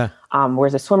thing. Yeah.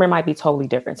 Whereas a swimmer might be totally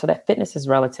different. So that fitness is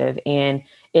relative. And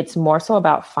it's more so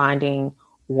about finding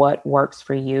what works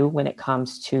for you when it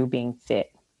comes to being fit.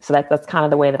 So that's kind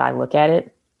of the way that I look at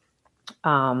it.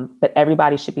 But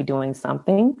everybody should be doing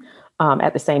something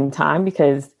at the same time,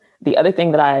 because the other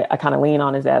thing that I kind of lean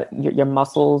on is that your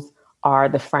muscles are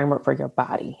the framework for your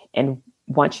body. And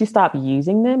once you stop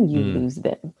using them, you lose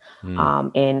them.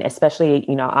 And especially,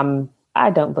 I'm I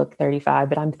don't look 35,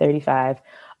 but I'm 35.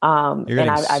 You're getting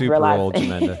I've realized, old,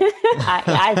 Jamenda.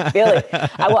 I feel it.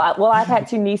 I've had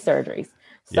 2 knee surgeries.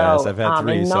 So, yes, I've had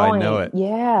 3, so I know it.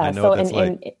 Yeah. I know what that's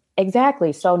like.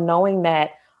 Exactly. So knowing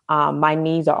that my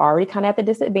knees are already kind of at the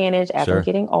disadvantage as I'm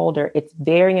getting older, it's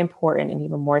very important, and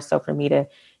even more so for me to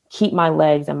keep my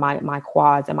legs and my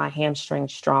quads and my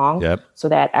hamstrings strong, so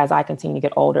that as I continue to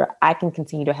get older, I can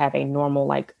continue to have a normal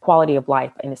like quality of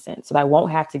life in a sense. So that I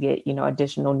won't have to get,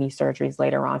 additional knee surgeries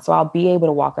later on. So I'll be able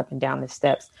to walk up and down the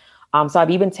steps. So I've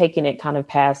even taken it kind of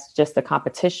past just the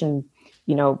competition,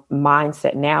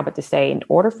 mindset now, but to say in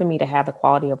order for me to have the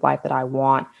quality of life that I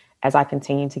want as I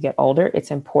continue to get older,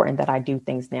 it's important that I do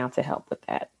things now to help with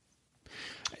that.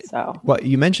 So, well,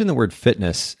 you mentioned the word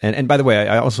fitness. And by the way,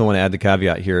 I also want to add the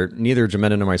caveat here. Neither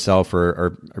Jamenda nor myself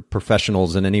are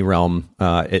professionals in any realm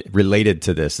related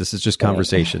to this. This is just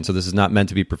conversation. So this is not meant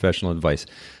to be professional advice.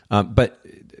 But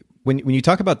when you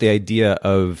talk about the idea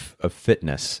of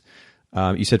fitness,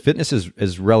 you said fitness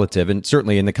is relative. And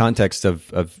certainly in the context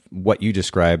of what you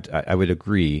described, I would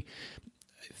agree.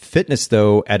 Fitness,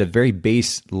 though, at a very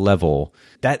base level,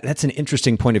 that's an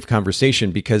interesting point of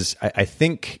conversation, because I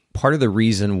think part of the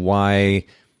reason why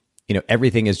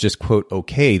everything is just quote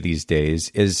okay these days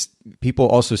is people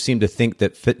also seem to think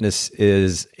that fitness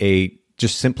is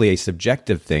just simply a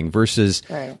subjective thing versus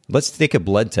let's take a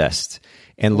blood test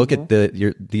and look at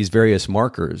these various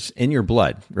markers in your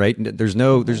blood, right? There's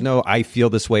no I feel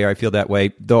this way or I feel that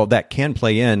way, though that can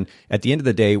play in. At the end of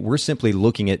the day, we're simply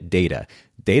looking at data.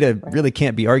 Data really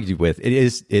can't be argued with. It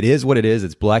is what it is.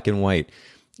 It's black and white.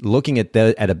 Looking at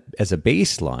that as a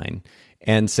baseline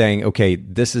and saying, okay,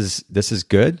 this is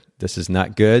good, this is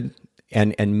not good,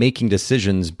 and making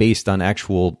decisions based on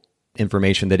actual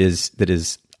information that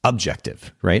is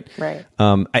objective, right? Right.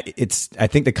 I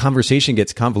think the conversation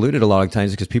gets convoluted a lot of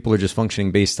times because people are just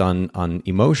functioning based on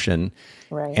emotion,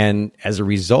 and as a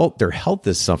result, their health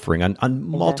is suffering on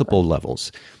multiple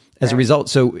levels. As a result,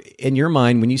 so in your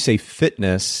mind, when you say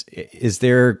fitness, is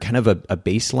there kind of a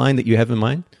baseline that you have in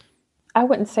mind? I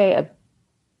wouldn't say a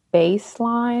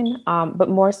baseline, but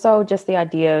more so just the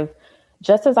idea of,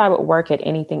 just as I would work at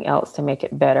anything else to make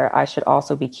it better, I should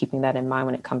also be keeping that in mind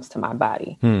when it comes to my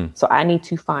body. So I need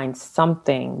to find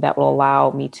something that will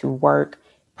allow me to work,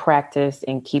 practice,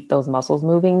 and keep those muscles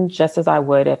moving, just as I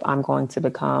would if I'm going to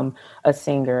become a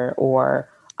singer or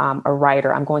a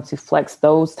writer. I'm going to flex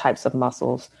those types of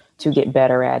muscles to get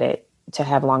better at it, to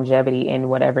have longevity in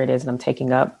whatever it is that I'm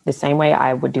taking up. The same way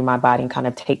I would do my body and kind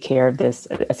of take care of this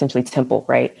essentially temple,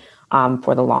 right?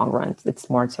 For the long run. It's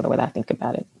more so the way that I think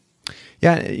about it.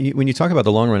 Yeah, when you talk about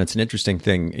the long run, it's an interesting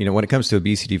thing. When it comes to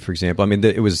obesity, for example, I mean,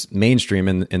 it was mainstream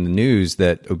in the news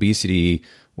that obesity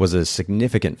was a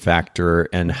significant factor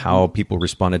in how people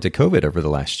responded to COVID over the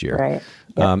last year. Right.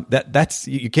 Yep. That's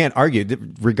you can't argue,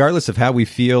 regardless of how we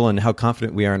feel and how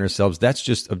confident we are in ourselves. That's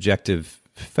just objective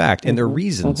fact, and there are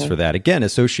reasons for that. Again,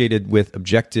 associated with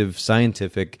objective,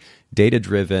 scientific,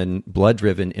 data-driven,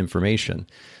 blood-driven information.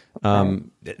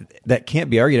 That can't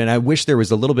be argued. And I wish there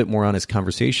was a little bit more honest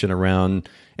conversation around,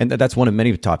 and that's one of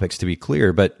many topics to be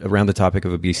clear, but around the topic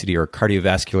of obesity or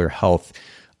cardiovascular health,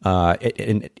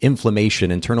 and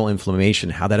inflammation, internal inflammation,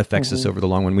 how that affects us over the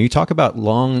long run. When you talk about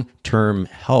long-term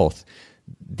health,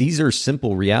 these are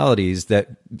simple realities that,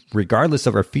 regardless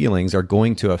of our feelings, are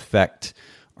going to affect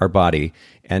our body,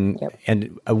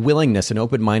 and a willingness and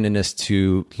open-mindedness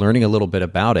to learning a little bit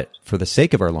about it for the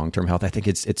sake of our long-term health. I think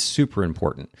it's super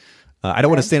important. I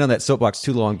don't want to stand on that soapbox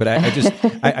too long, but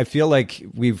I feel like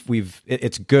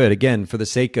it's good, again, for the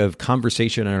sake of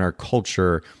conversation in our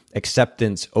culture,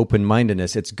 acceptance,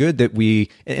 open-mindedness. It's good that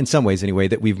we, in some ways anyway,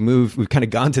 that we've kind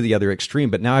of gone to the other extreme,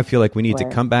 but now I feel like we need to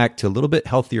come back to a little bit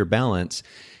healthier balance,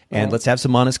 and let's have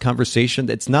some honest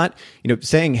conversation. It's not,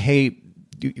 saying, hey,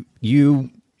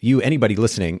 anybody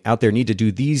listening out there need to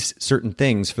do these certain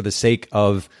things for the sake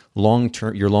of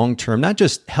your long-term, not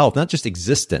just health, not just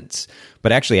existence,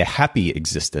 but actually a happy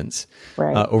existence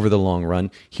over the long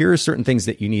run. Here are certain things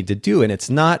that you need to do. And it's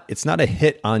not a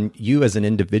hit on you as an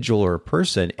individual or a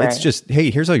person. It's just,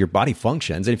 hey, here's how your body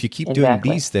functions. And if you keep doing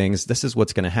these things, this is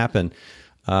what's going to happen.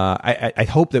 I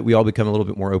hope that we all become a little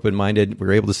bit more open-minded.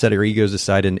 We're able to set our egos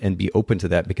aside and be open to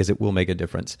that, because it will make a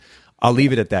difference. I'll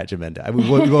leave it at that, Jamenda. We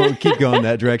won't keep going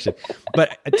that direction.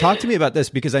 But talk to me about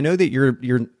this, because I know that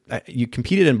you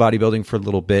competed in bodybuilding for a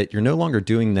little bit. You're no longer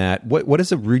doing that. What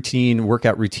does a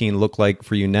workout routine look like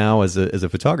for you now as a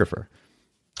photographer?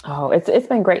 Oh, it's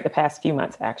been great the past few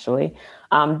months, actually,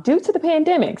 due to the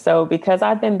pandemic. So because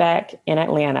I've been back in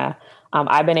Atlanta,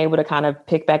 I've been able to kind of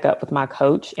pick back up with my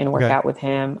coach and work out with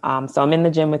him. So I'm in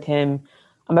the gym with him.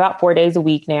 I'm about 4 days a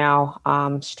week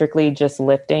now, strictly just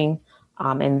lifting.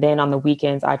 And then on the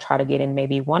weekends, I try to get in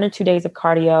maybe 1 or 2 days of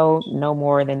cardio, no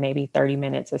more than maybe 30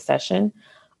 minutes a session.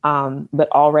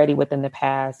 But already within the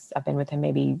past, I've been with him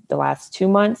maybe the last 2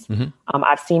 months.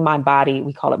 I've seen my body,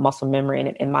 we call it muscle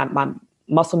memory, and my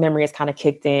muscle memory has kind of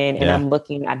kicked in, and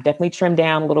I've definitely trimmed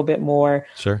down a little bit more.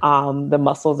 Sure. The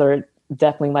muscles are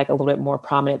definitely like a little bit more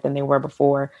prominent than they were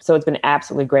before. So it's been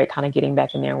absolutely great kind of getting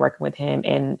back in there and working with him.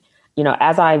 And,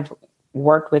 as I've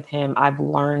worked with him, I've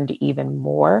learned even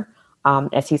more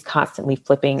as he's constantly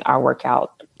flipping our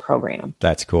workout program.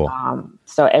 That's cool.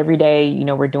 So every day,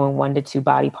 we're doing 1 to 2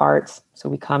 body parts. So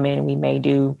we come in and we may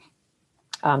do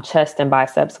chest and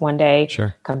biceps one day,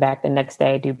 Sure. Come back the next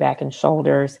day, do back and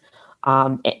shoulders.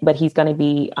 But he's going to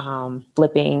be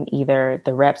flipping either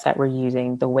the reps that we're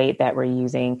using, the weight that we're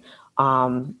using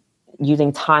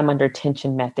time under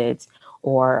tension methods,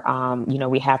 or,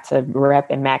 we have to rep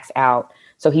and max out.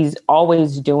 So he's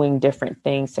always doing different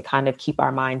things to kind of keep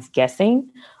our minds guessing,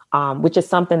 which is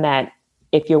something that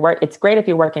it's great if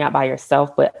you're working out by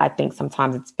yourself, but I think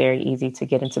sometimes it's very easy to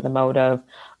get into the mode of,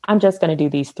 I'm just going to do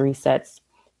these 3 sets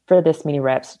for this many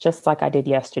reps, just like I did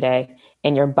yesterday.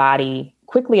 And your body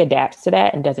quickly adapts to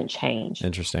that and doesn't change.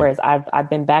 Interesting. Whereas I've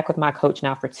been back with my coach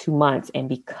now for 2 months, and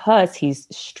because he's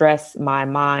stressed my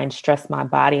mind, stressed my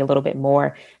body a little bit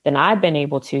more than I've been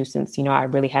able to, since, I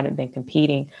really haven't been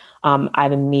competing,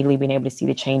 I've immediately been able to see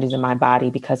the changes in my body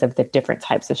because of the different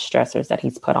types of stressors that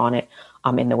he's put on it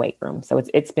in the weight room. So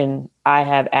I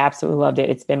have absolutely loved it.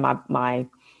 It's been my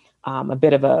a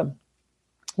bit of a,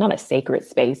 not a sacred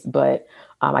space, but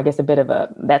I guess a bit of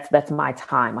that's my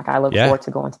time. Like I look forward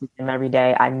to going to the gym every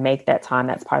day. I make that time.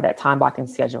 That's part of that time blocking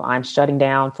schedule. I'm shutting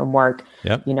down from work,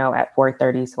 at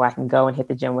 4:30, so I can go and hit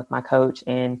the gym with my coach.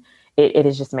 And it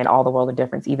has just made all the world of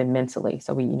difference, even mentally.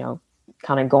 So we,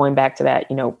 kind of going back to that,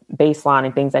 baseline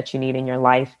and things that you need in your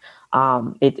life.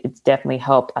 It's definitely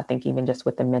helped. I think even just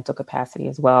with the mental capacity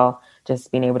as well,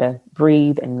 just being able to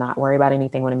breathe and not worry about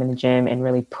anything when I'm in the gym and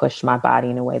really push my body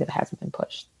in a way that hasn't been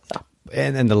pushed. So.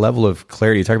 And the level of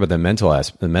clarity, you talk about the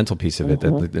mental piece of it,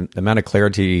 the amount of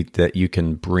clarity that you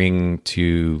can bring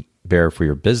to bear for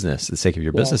your business, the sake of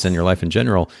your business and your life in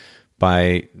general,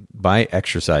 by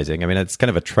exercising. I mean, it's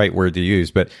kind of a trite word to use,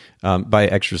 but by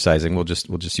exercising, we'll just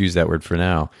use that word for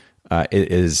now.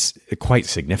 It is quite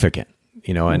significant,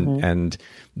 and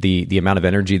the amount of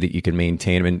energy that you can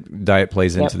maintain. I mean, diet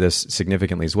plays into this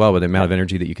significantly as well, but the amount of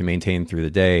energy that you can maintain through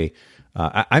the day.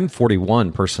 I'm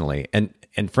 41 personally, and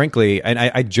frankly, and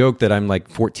I joke that I'm like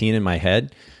 14 in my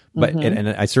head, but and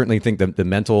I certainly think that the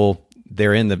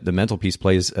mental piece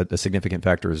plays a significant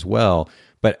factor as well.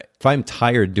 But if I'm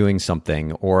tired doing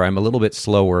something, or I'm a little bit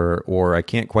slower, or I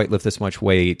can't quite lift this much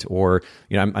weight, or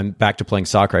I'm back to playing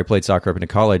soccer. I played soccer up into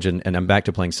college, and I'm back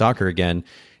to playing soccer again.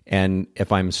 And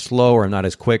if I'm slow, or I'm not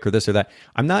as quick, or this or that,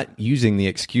 I'm not using the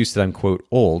excuse that I'm quote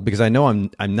old, because I know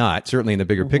I'm not. Certainly in the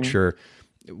bigger picture,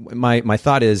 my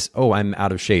thought is, I'm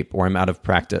out of shape, or I'm out of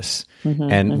practice,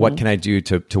 and what can I do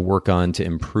to work on to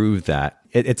improve that?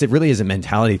 It really is a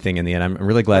mentality thing in the end. I'm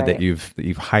really glad that you've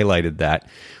highlighted that.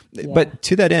 Yeah. But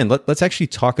to that end, let's actually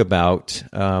talk about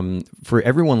for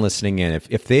everyone listening in,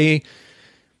 if they,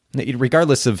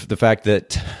 regardless of the fact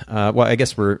that, I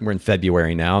guess we're in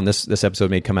February now, and this episode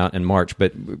may come out in March,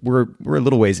 but we're a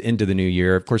little ways into the new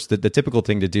year. Of course, the typical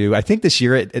thing to do, I think this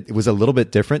year it was a little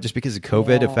bit different just because of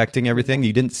COVID affecting everything.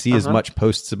 You didn't see as much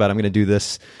posts about I'm going to do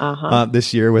this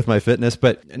this year with my fitness,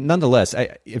 but nonetheless,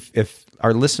 if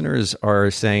our listeners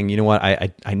are saying, you know what,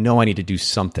 I know I need to do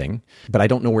something, but I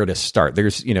don't know where to start.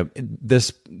 There's,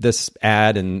 this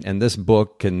ad and this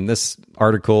book and this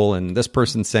article and this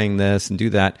person saying this and do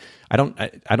that. I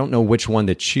don't know which one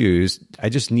to choose. I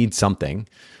just need something.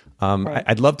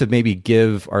 I'd love to maybe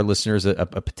give our listeners a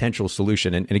potential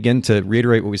solution. And again, to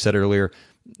reiterate what we said earlier,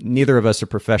 neither of us are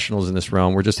professionals in this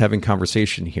realm. We're just having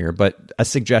conversation here, but a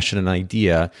suggestion, an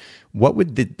idea. What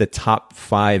would the top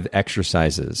 5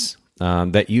 exercises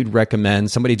that you'd recommend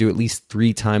somebody do at least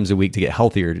 3 times a week to get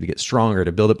healthier, to get stronger,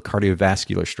 to build up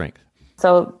cardiovascular strength?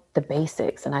 So the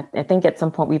basics, and I think at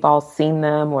some point we've all seen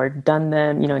them or done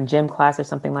them, in gym class or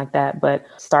something like that. But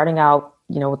starting out,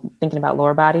 thinking about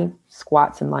lower body,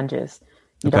 squats and lunges.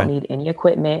 You don't need any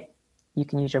equipment. You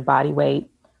can use your body weight.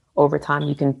 Over time,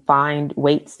 you can find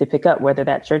weights to pick up, whether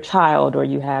that's your child or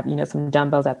you have, some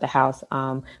dumbbells at the house.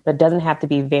 But it doesn't have to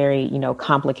be very,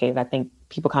 complicated. I think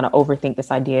people kind of overthink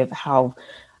this idea of how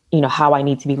I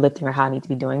need to be lifting or how I need to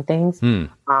be doing things.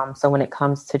 So when it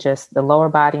comes to just the lower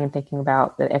body and thinking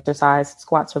about the exercise,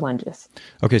 squats or lunges.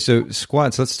 Okay. So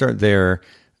squats, let's start there.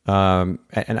 And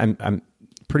I'm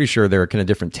pretty sure there are kind of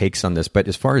different takes on this, but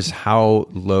as far as how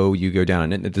low you go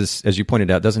down, and this, as you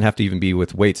pointed out, doesn't have to even be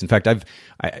with weights. In fact,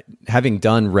 having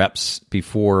done reps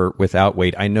before without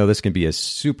weight, I know this can be a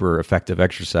super effective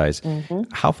exercise.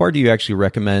 How far do you actually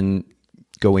recommend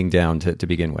going down to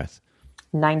begin with?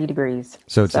 90 degrees.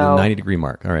 So it's the 90-degree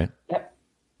mark. All right.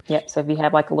 Yep. So if you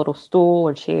have like a little stool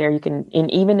or chair, you can,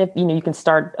 and even if, you can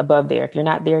start above there. If you're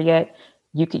not there yet,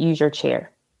 you could use your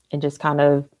chair and just kind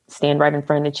of stand right in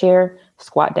front of the chair,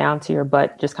 squat down to your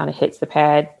butt, just kind of hits the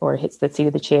pad or hits the seat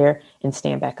of the chair and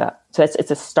stand back up. So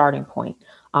it's a starting point.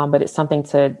 But it's something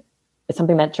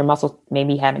that your muscles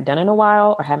maybe haven't done in a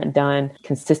while or haven't done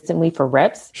consistently for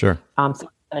reps. Sure. So you're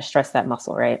going to stress that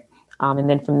muscle, right? And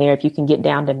then from there, if you can get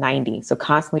down to 90, so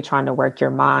constantly trying to work your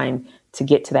mind to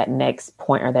get to that next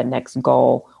point or that next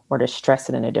goal, or to stress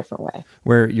it in a different way.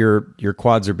 Where your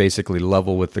quads are basically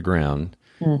level with the ground.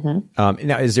 Now,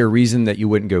 is there a reason that you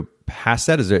wouldn't go past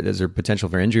that? Is there potential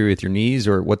for injury with your knees,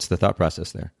 or what's the thought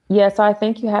process there? Yeah, so I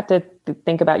think you have to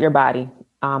think about your body.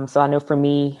 So I know for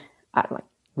me,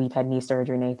 we've had knee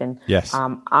surgery, Nathan. Yes.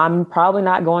 I'm probably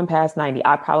not going past 90.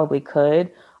 I probably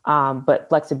could. But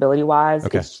flexibility wise,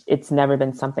 it's never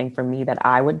been something for me that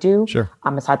I would do. Sure.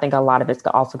 So I think a lot of it's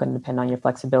also going to depend on your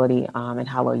flexibility, and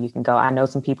how low you can go. I know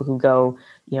some people who go,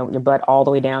 your butt all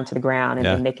the way down to the ground and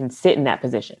then they can sit in that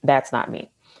position. That's not me.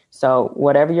 So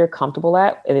whatever you're comfortable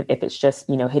at, if it's just,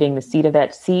 hitting the seat of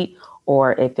that seat,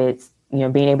 or if it's,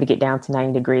 being able to get down to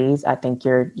 90 degrees, I think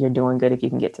you're doing good if you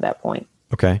can get to that point.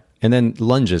 Okay. And then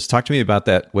lunges, talk to me about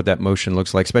that, what that motion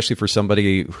looks like, especially for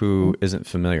somebody who isn't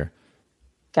familiar.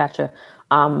 Gotcha.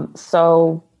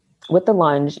 So with the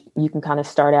lunge, you can kind of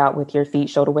start out with your feet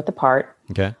shoulder width apart.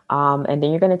 Okay. And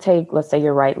then you're going to take, let's say,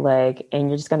 your right leg, and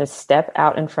you're just going to step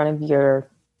out in front of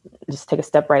just take a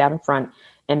step right out in front,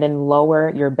 and then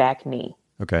lower your back knee.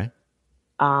 Okay.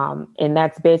 And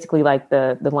that's basically like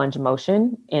the lunge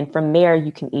motion. And from there,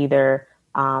 you can either,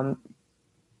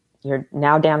 you're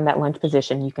now down in that lunge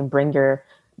position. You can bring your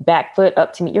back foot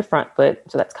up to meet your front foot.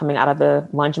 So that's coming out of the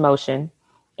lunge motion.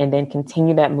 And then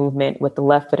continue that movement with the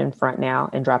left foot in front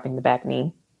now and dropping the back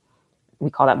knee.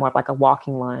 We call that more of like a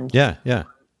walking lunge. Yeah. It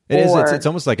is. It's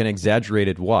almost like an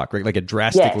exaggerated walk, right? Like a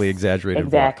drastically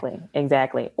exaggerated walk.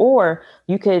 Exactly. Or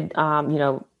you could,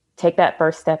 take that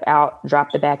first step out,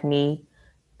 drop the back knee,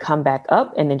 come back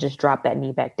up, and then just drop that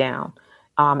knee back down.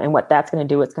 And what that's going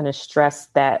to do, it's going to stress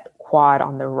that quad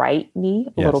on the right knee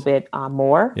a little bit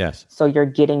more. Yes. So you're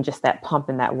getting just that pump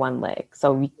in that one leg.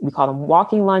 So we call them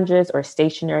walking lunges or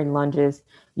stationary lunges.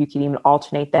 You can even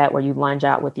alternate that, where you lunge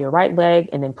out with your right leg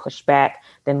and then push back,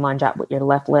 then lunge out with your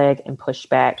left leg and push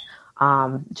back,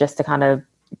 just to kind of,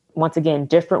 once again,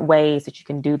 different ways that you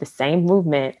can do the same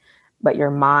movement, but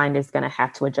your mind is going to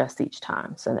have to adjust each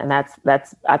time. So, and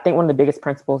that's, I think, one of the biggest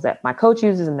principles that my coach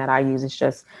uses and that I use is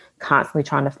just constantly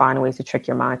trying to find ways to trick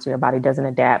your mind so your body doesn't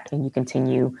adapt and you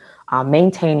continue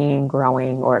maintaining,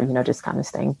 growing, or, just kind of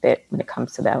staying fit when it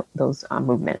comes to those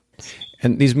movements.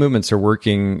 And these movements are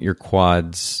working your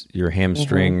quads, your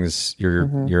hamstrings,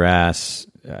 your ass,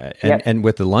 and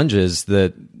with the lunges,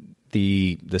 the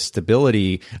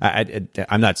stability.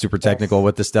 I'm not super technical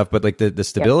with this stuff, but like the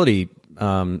stability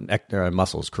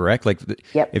muscles, correct? Like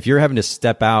if you're having to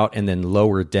step out and then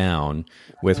lower down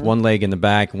with one leg in the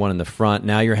back, one in the front,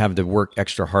 now you're having to work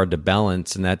extra hard to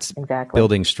balance, and that's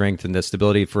building strength and the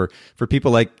stability for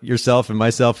people like yourself and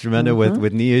myself, Tremenda,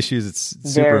 with knee issues. It's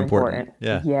super important.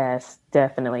 Yeah. Yes,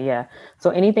 definitely. Yeah. So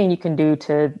anything you can do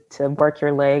to work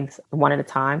your legs one at a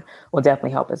time will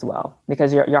definitely help as well,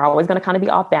 because you're always going to kind of be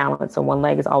off balance. So one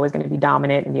leg is always going to be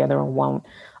dominant and the other one won't.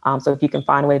 So if you can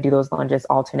find a way to do those lunges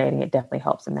alternating, it definitely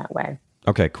helps in that way.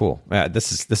 Okay, cool.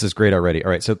 This is great already. All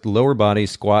right, so lower body,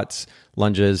 squats,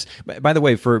 lunges. By the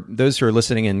way, for those who are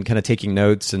listening and kind of taking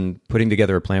notes and putting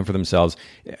together a plan for themselves,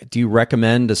 do you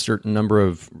recommend a certain number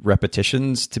of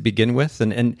repetitions to begin with?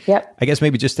 And I guess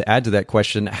maybe just to add to that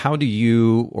question, how would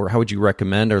you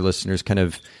recommend our listeners kind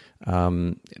of,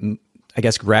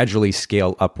 gradually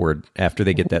scale upward after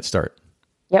they get that start?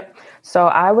 Yep. So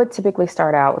I would typically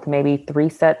start out with maybe 3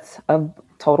 sets of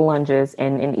total lunges.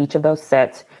 And in each of those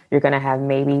sets, you're going to have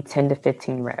maybe 10 to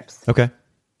 15 reps. Okay.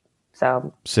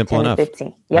 So simple 10 enough. To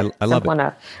 15. Yep. I love simple it.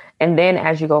 enough. And then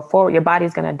as you go forward, your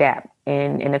body's going to adapt.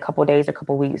 And in a couple of days, a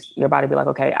couple of weeks, your body will be like,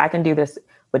 okay, I can do this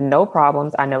with no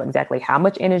problems. I know exactly how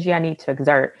much energy I need to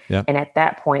exert. Yep. And at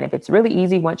that point, if it's really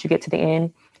easy, once you get to the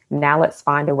end, now let's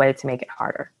find a way to make it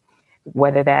harder.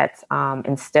 Whether that's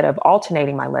instead of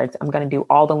alternating my legs, I'm going to do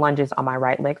all the lunges on my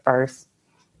right leg first.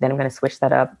 Then I'm going to switch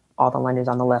that up, all the lunges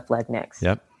on the left leg next.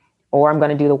 Yep. Or I'm going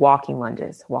to do the walking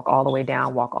lunges, walk all the way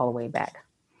down, walk all the way back.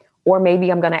 Or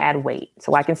maybe I'm going to add weight.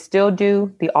 So I can still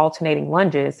do the alternating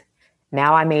lunges.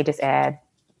 Now I may just add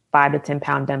 5 to 10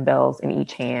 pound dumbbells in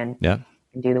each hand and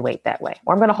do the weight that way.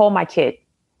 Or I'm going to hold my kit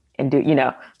and do,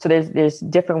 so there's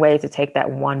different ways to take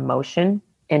that one motion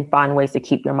and find ways to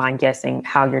keep your mind guessing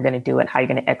how you're going to do it, how you're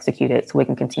going to execute it, so we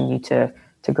can continue to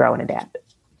grow and adapt.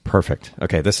 Perfect.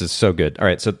 Okay, this is so good. All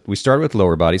right, so we started with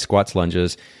lower body, squats,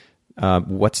 lunges.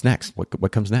 What's next?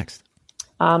 What comes next?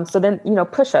 So then,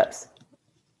 push-ups.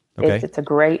 Okay. It's a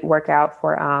great workout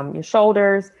for your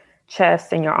shoulders,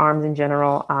 chest, and your arms in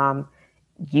general.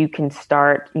 You can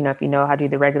start, if you know how to do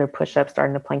the regular push-ups, start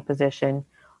in the plank position,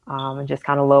 and just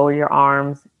kind of lower your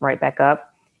arms right back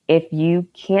up. If you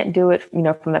can't do it,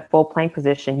 from that full plank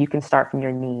position, you can start from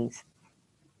your knees.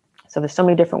 So there's so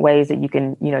many different ways that you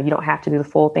can, you don't have to do the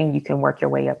full thing. You can work your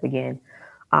way up again.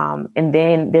 And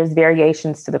then there's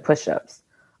variations to the push-ups.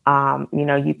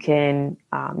 You can,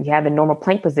 you have the normal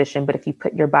plank position, but if you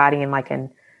put your body in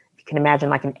you can imagine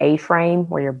like an A-frame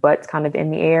where your butt's kind of in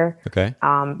the air. Okay.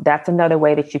 That's another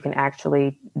way that you can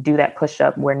actually do that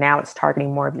push-up where now it's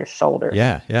targeting more of your shoulders.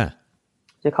 Yeah. Yeah.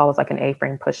 They call this like an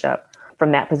A-frame push-up.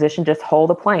 From that position, just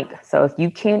hold a plank. So if you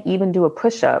can't even do a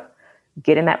push-up,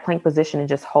 get in that plank position and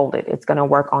just hold it. It's going to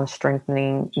work on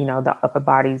strengthening, the upper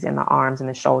bodies and the arms and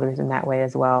the shoulders in that way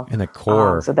as well. And the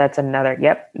core. So that's another,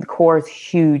 the core is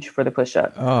huge for the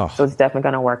push-up. Oh. So it's definitely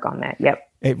going to work on that. Yep.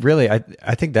 It really, I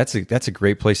think that's a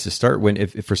great place to start. When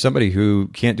if for somebody who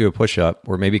can't do a push-up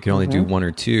or maybe can only do one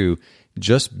or two,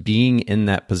 just being in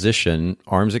that position,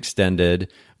 arms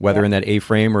extended, whether in that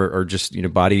A-frame or just,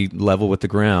 body level with the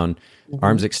ground,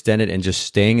 arms extended, and just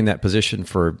staying in that position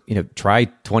for, try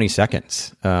 20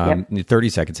 seconds, 30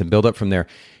 seconds, and build up from there,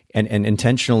 and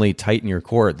intentionally tighten your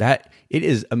core. That it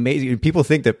is amazing. People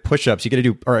think that push-ups, you got to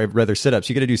do, or rather sit-ups,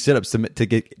 you got to do sit-ups to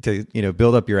get to,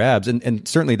 build up your abs. And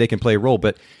certainly they can play a role,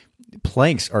 but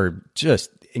planks are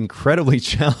just incredibly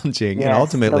challenging and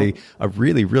ultimately a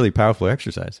really, really powerful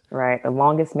exercise. Right. The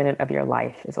longest minute of your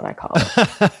life is what I call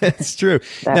it. It's true.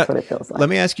 That's what it feels like. Let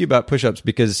me ask you about push-ups,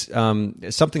 because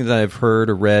something that I've heard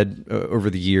or read over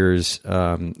the years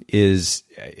is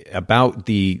about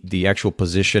the actual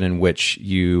position in which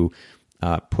you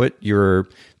put your,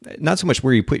 not so much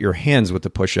where you put your hands with the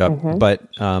push-up, but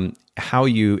how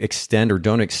you extend or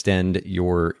don't extend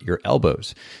your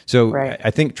elbows. So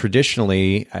I think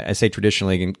traditionally, I say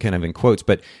traditionally kind of in quotes,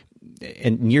 but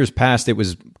in years past, it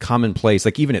was commonplace,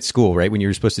 like even at school, right? When you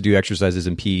were supposed to do exercises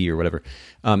in PE or whatever,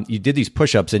 you did these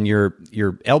push-ups and your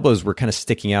elbows were kind of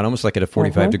sticking out almost like at a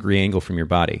 45-degree angle from your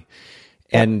body.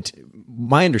 And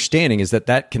my understanding is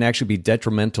that can actually be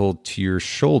detrimental to your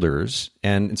shoulders.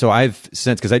 And so I've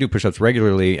since, because I do push-ups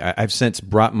regularly, I've since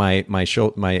brought my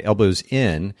elbows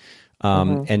in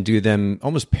and do them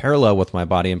almost parallel with my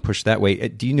body and push that way.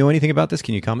 Do you know anything about this?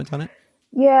 Can you comment on it?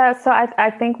 Yeah, so I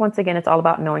think once again, it's all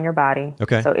about knowing your body.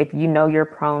 Okay. So if you know you're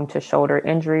prone to shoulder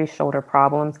injuries, shoulder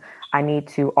problems, I need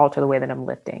to alter the way that I'm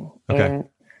lifting. Okay.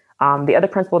 And the other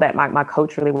principle that my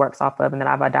coach really works off of and that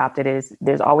I've adopted is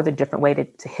there's always a different way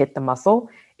to hit the muscle.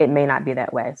 It may not be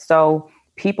that way. So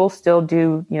people still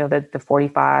do, the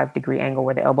 45-degree angle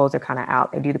where the elbows are kind of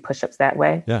out. They do the push-ups that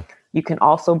way. Yeah. You can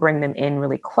also bring them in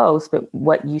really close, but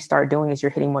what you start doing is you're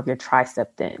hitting more of your tricep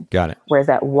then. Got it. Whereas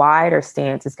that wider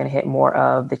stance is going to hit more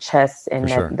of the chest and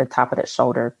the top of that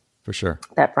shoulder. For sure.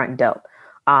 That front delt.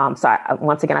 So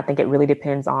once again, I think it really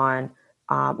depends on,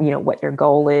 what your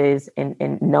goal is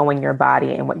and knowing your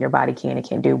body and what your body can and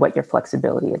can't do, what your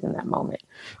flexibility is in that moment.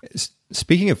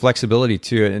 Speaking of flexibility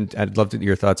too, and I'd love to hear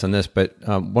your thoughts on this, but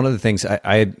one of the things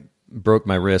I fractured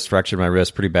my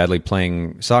wrist pretty badly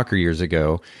playing soccer years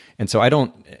ago. And so I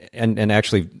don't, and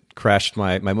actually crashed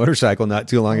my motorcycle not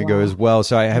too long ago as well.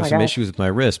 So I have some issues with my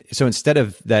wrist. So instead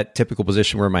of that typical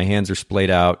position where my hands are splayed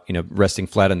out, resting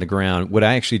flat on the ground, what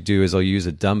I actually do is I'll use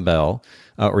a dumbbell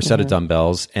or set of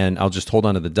dumbbells, and I'll just hold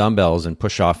onto the dumbbells and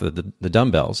push off of the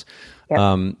dumbbells.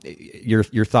 Yep.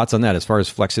 Your thoughts on that as far as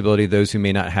flexibility, those who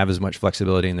may not have as much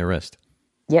flexibility in their wrist?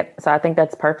 Yep. So I think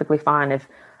that's perfectly fine.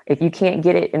 If you can't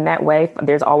get it in that way,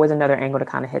 there's always another angle to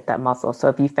kind of hit that muscle. So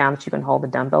if you found that you can hold the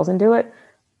dumbbells and do it,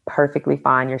 perfectly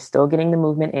fine. You're still getting the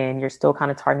movement in. You're still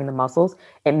kind of targeting the muscles.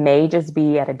 It may just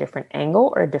be at a different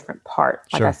angle or a different part.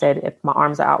 Like I said, if my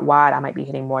arms are out wide, I might be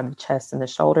hitting more of the chest and the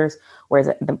shoulders. Whereas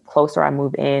the closer I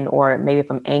move in, or maybe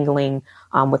if I'm angling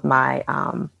with my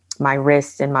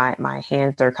wrists and my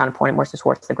hands are kind of pointed more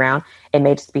towards the ground, it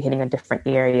may just be hitting a different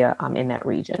area in that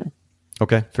region.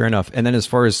 Okay, fair enough. And then as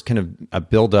far as kind of a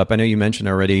build up, I know you mentioned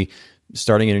already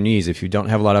starting in your knees. If you don't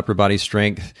have a lot of upper body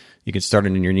strength, you can start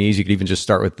in your knees. You could even just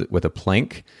start with a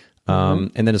plank.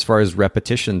 And then as far as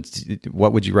repetitions,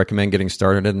 what would you recommend getting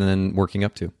started and then working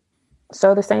up to?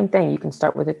 So the same thing, you can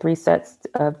start with the 3 sets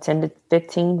of 10 to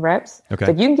 15 reps. Okay.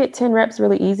 So if you can get 10 reps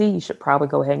really easy, you should probably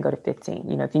go ahead and go to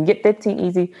 15. If you can get 15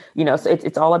 easy, so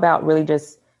it's all about really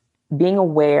just being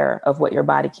aware of what your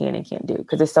body can and can't do.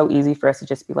 Because it's so easy for us to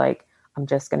just be like, I'm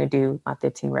just going to do my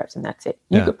 15 reps and that's it.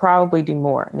 You could probably do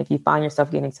more. And if you find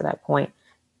yourself getting to that point,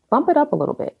 bump it up a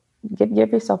little bit.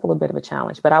 Give yourself a little bit of a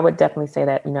challenge. But I would definitely say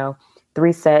that,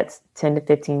 3 sets, 10 to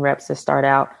 15 reps to start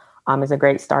out is a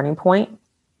great starting point.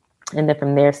 And then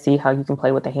from there, see how you can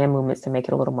play with the hand movements to make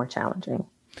it a little more challenging.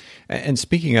 And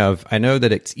speaking of, I know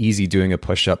that it's easy doing a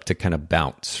push-up to kind of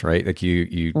bounce, right? Like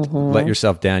you let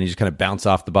yourself down, you just kind of bounce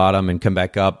off the bottom and come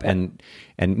back up, and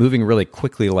moving really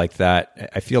quickly like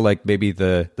that. I feel like maybe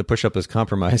the push-up is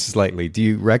compromised slightly. Do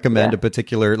you recommend a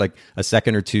particular, like a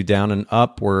second or two down and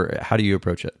up, or how do you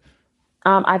approach it?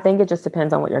 I think it just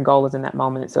depends on what your goal is in that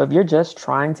moment. So if you're just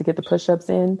trying to get the push-ups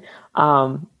in,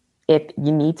 if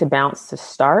you need to bounce to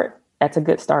start, that's a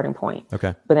good starting point.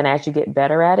 Okay. But then as you get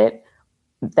better at it,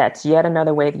 that's yet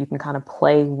another way that you can kind of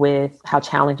play with how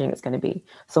challenging it's going to be.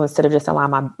 So instead of just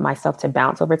allowing myself to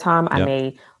bounce over time, I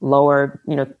may lower,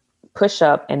 push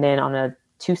up, and then on a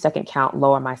 2-second count,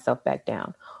 lower myself back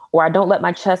down. Or I don't let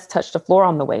my chest touch the floor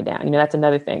on the way down. That's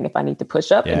another thing. If I need to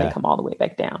push up and then come all the way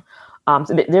back down.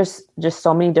 So there's just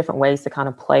so many different ways to kind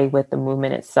of play with the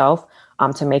movement itself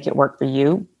to make it work for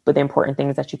you. But the important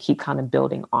thing is that you keep kind of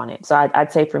building on it. So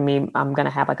I'd say for me, I'm going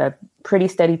to have like a pretty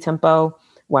steady tempo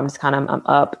where I'm just kind of, I'm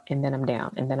up and then I'm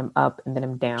down and then I'm up and then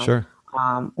I'm down. Sure.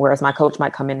 Whereas my coach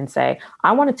might come in and say,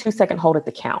 I want a 2-second hold at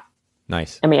the count.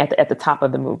 Nice. I mean, at the top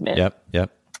of the movement.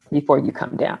 Yep. Before you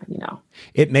come down,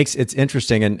 It's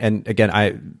interesting. And again,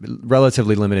 I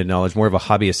relatively limited knowledge, more of a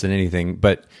hobbyist than anything.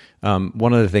 But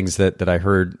one of the things that I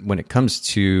heard when it comes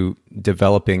to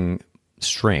developing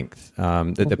strength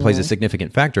that plays a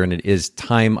significant factor in it is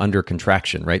time under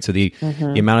contraction, right? So the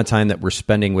amount of time that we're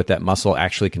spending with that muscle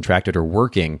actually contracted or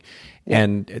working.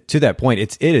 And to that point,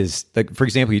 it is like, for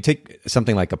example, you take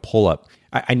something like a pull-up.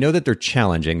 I know that they're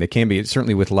challenging. They can be,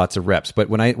 certainly with lots of reps. But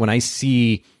when I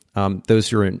see those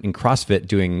who are in CrossFit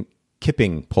doing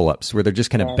kipping pull-ups where they're just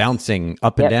kind of bouncing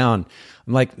up and down,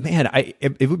 I'm like, man,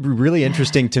 it would be really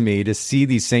interesting to me to see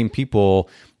these same people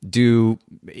do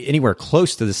anywhere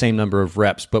close to the same number of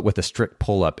reps, but with a strict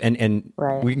pull-up. And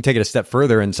we can take it a step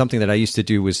further. And something that I used to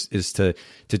do is to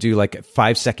do like a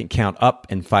 5-second count up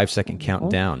and 5-second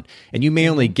count down. And you may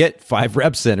only get 5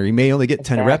 reps in, or you may only get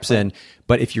 10 reps in.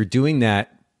 But if you're doing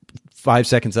that 5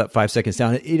 seconds up, 5 seconds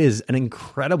down, it is an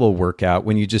incredible workout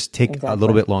when you just take a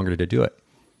little bit longer to do it.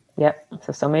 Yep.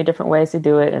 So many different ways to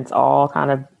do it. It's all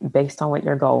kind of based on what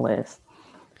your goal is.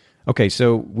 Okay,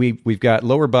 so we've got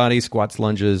lower body, squats,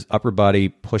 lunges, upper body,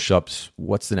 push-ups.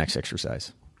 What's the next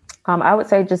exercise? I would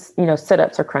say just,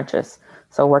 sit-ups or crunches.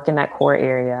 So working that core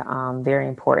area, very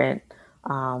important.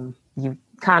 You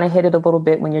kind of hit it a little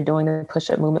bit when you're doing the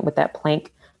push-up movement with that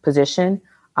plank position,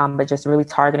 but just really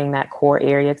targeting that core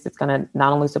area, because it's going to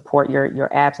not only support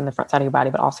your abs and the front side of your body,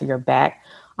 but also your back.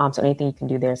 So anything you can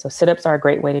do there. So sit-ups are a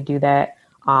great way to do that,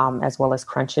 as well as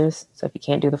crunches. So if you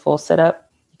can't do the full sit-up,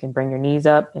 you can bring your knees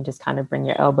up and just kind of bring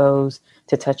your elbows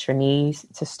to touch your knees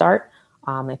to start.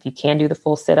 If you can do the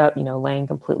full sit-up, laying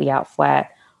completely out flat,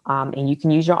 and you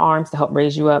can use your arms to help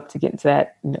raise you up to get into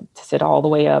that, to sit all the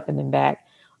way up and then back.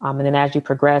 And then as you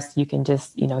progress, you can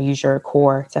just, use your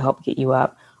core to help get you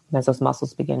up as those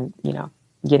muscles begin,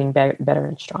 getting better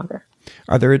and stronger.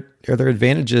 Are there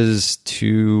advantages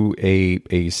to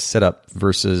a sit-up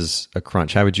versus a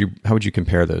crunch? How would you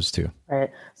compare those two? Right.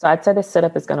 So I'd say the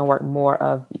sit-up is going to work more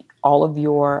of all of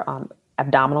your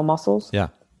abdominal muscles. Yeah.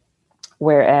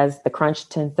 Whereas the crunch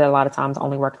tends to a lot of times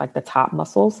only work like the top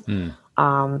muscles.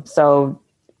 So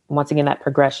once again, that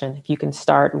progression, if you can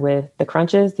start with the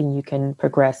crunches, then you can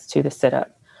progress to the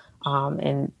sit-up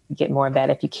and get more of that.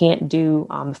 If you can't do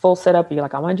the full sit-up, you're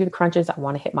like, I want to do the crunches, I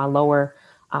want to hit my lower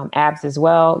abs as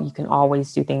well, you can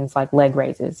always do things like leg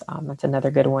raises. That's another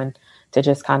good one to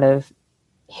just kind of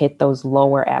hit those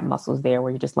lower ab muscles there, where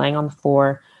you're just laying on the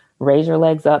floor, raise your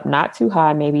legs up, not too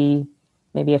high, maybe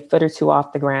a foot or two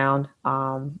off the ground.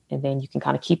 And then you can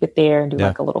kind of keep it there and do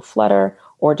like a little flutter,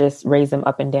 or just raise them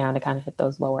up and down to kind of hit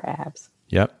those lower abs.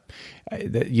 Yep.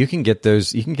 You can get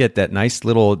that nice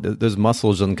little, those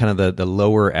muscles on kind of the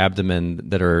lower abdomen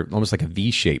that are almost like a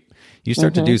V shape. You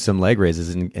start to do some leg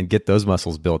raises and get those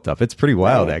muscles built up. It's pretty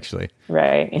wild, actually.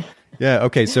 Right. Yeah.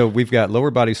 Okay. So we've got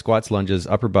lower body squats, lunges,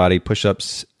 upper body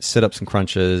push-ups, sit-ups, and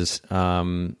crunches. I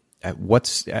know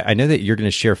that you're going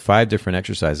to share 5 different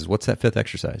exercises. What's that 5th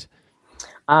exercise?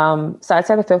 So I'd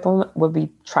say the 5th one would be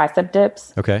tricep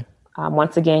dips. Okay.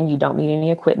 Once again, you don't need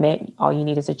any equipment. All you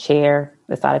need is a chair,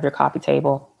 the side of your coffee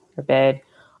table, your bed.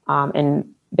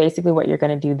 And basically what you're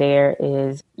going to do there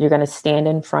is you're going to stand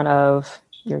in front of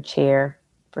your chair,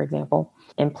 for example,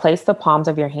 and place the palms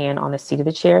of your hand on the seat of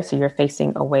the chair. So you're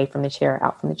facing away from the chair,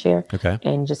 out from the chair,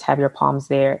 and just have your palms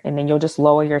there. And then you'll just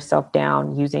lower yourself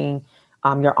down using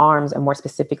your arms and more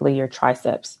specifically your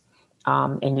triceps.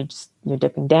 And you're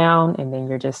dipping down and then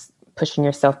you're just pushing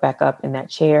yourself back up in that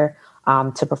chair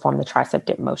to perform the tricep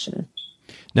dip motion.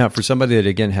 Now, for somebody that,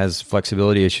 again, has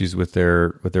flexibility issues with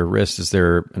their wrists, is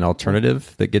there an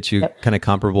alternative that gets you kind of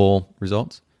comparable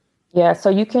results? Yeah, so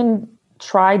you can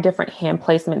try different hand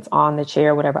placements on the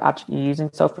chair, whatever option you're using.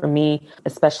 So for me,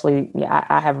 especially,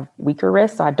 I have weaker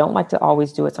wrists, so I don't like to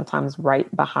always do it sometimes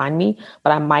right behind me,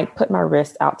 but I might put my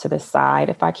wrist out to the side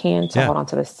if I can to hold on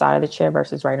to the side of the chair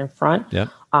versus right in front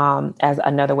as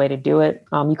another way to do it.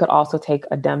 You could also take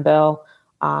a dumbbell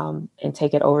and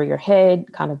take it over your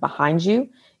head, kind of behind you,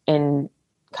 and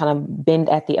kind of bend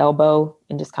at the elbow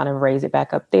and just kind of raise it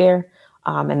back up there.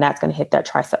 And that's going to hit that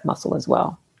tricep muscle as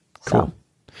well. Cool. So,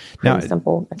 now,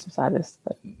 simple exercises.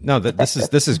 But no,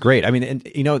 this is great. I mean,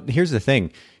 and here's the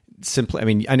thing. Simply, I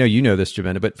mean, I know you know this,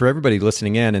 Jemina, but for everybody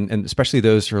listening in, and especially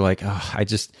those who are like,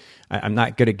 I'm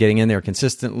not good at getting in there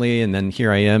consistently, and then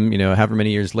here I am, however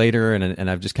many years later, and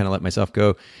I've just kind of let myself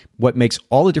go. What makes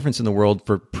all the difference in the world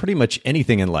for pretty much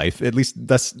anything in life, at least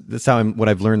that's how what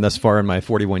I've learned thus far in my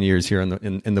 41 years here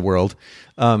in the world,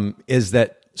 is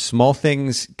that small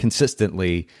things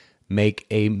consistently make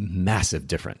a massive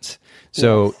difference.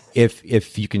 So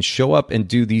if you can show up and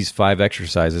do these 5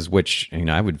 exercises, which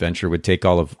I would venture would take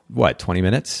all of 20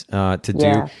 minutes to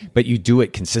do, but you do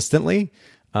it consistently,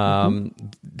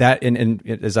 that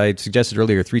and as I suggested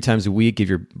earlier, 3 times a week, give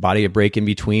your body a break in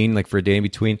between, like for a day in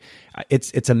between.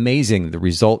 It's amazing the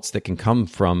results that can come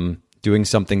from doing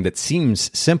something that seems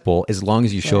simple as long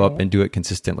as you show up and do it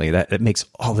consistently. That makes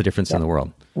all the difference in the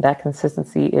world. That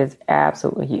consistency is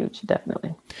absolutely huge,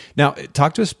 definitely. Now,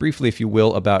 talk to us briefly, if you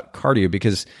will, about cardio,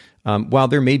 because while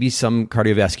there may be some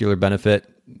cardiovascular benefit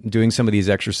doing some of these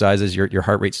exercises, your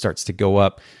heart rate starts to go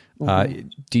up.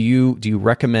 Do you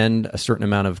recommend a certain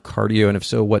amount of cardio, and if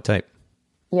so, what type?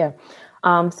 Yeah.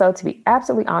 So to be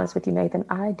absolutely honest with you, Nathan,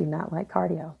 I do not like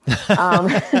cardio,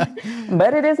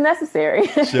 but it is necessary.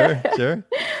 Sure.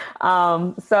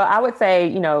 So I would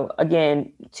say,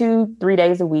 again, 2-3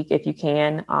 days a week, if you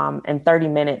can, and 30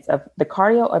 minutes of the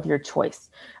cardio of your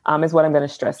choice, is what I'm going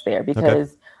to stress there,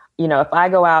 because, if I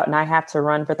go out and I have to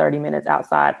run for 30 minutes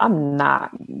outside, I'm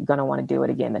not going to want to do it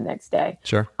again the next day.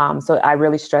 Sure. So I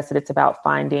really stress that it's about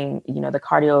finding, the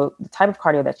type of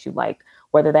cardio that you like.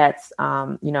 Whether that's,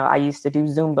 I used to do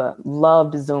Zumba,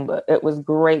 loved Zumba. It was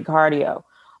great cardio.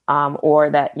 Or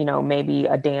that, maybe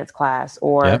a dance class,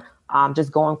 or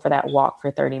just going for that walk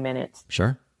for 30 minutes.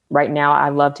 Sure. Right now, I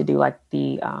love to do like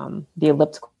the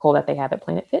elliptical that they have at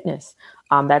Planet Fitness.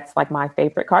 That's like my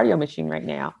favorite cardio machine right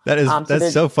now.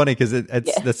 That's so funny, because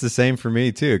that's the same for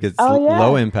me too, because it's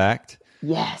low impact.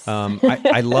 Yes.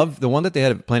 I love the one that they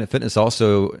had at Planet Fitness.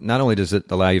 Also, not only does it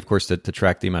allow you, of course, to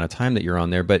track the amount of time that you're on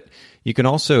there, but you can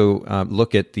also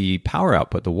look at the power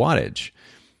output, the wattage.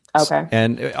 Okay.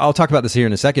 And I'll talk about this here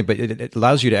in a second, but it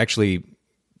allows you to actually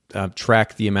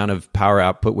track the amount of power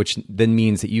output, which then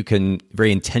means that you can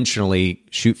very intentionally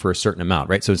shoot for a certain amount,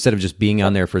 right? So instead of just being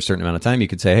on there for a certain amount of time, you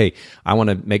could say, hey, I want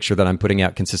to make sure that I'm putting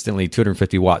out consistently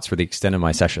 250 watts for the extent of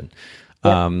my session.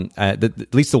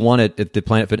 At least the one at the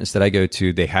Planet Fitness that I go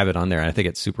to, they have it on there, and I think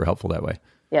it's super helpful that way.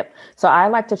 Yep. So I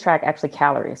like to track actually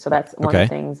calories. So that's one of the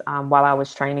things while I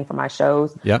was training for my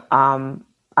shows. Yep.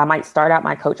 I might start out,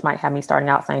 my coach might have me starting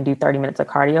out saying do 30 minutes of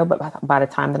cardio, but by the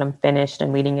time that I'm finished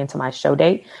and leading into my show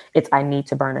date, I need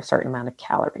to burn a certain amount of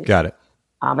calories. Got it.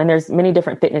 And there's many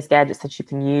different fitness gadgets that you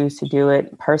can use to do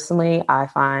it. Personally, I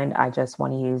find I just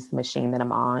want to use the machine that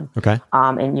I'm on. Okay.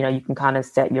 And you can kind of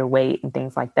set your weight and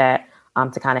things like that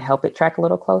to kind of help it track a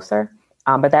little closer.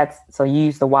 But so you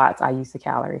use the watts, I use the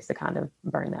calories to kind of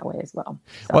burn that way as well.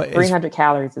 So 300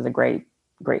 calories is a great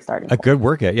starting point. A good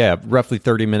workout. Yeah. Roughly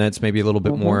 30 minutes, maybe a little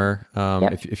bit more,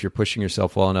 if you're pushing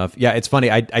yourself well enough. Yeah. It's funny.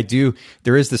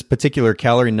 There is this particular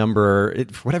calorie number,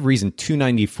 for whatever reason,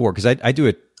 294, because I do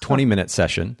a 20-minute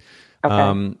session.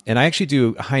 Okay. And I actually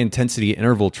do high intensity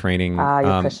interval training.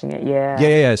 You're pushing it. Yeah.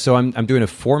 Yeah. So I'm doing a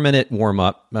 4-minute warm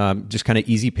up, just kind of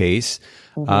easy pace,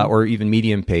 or even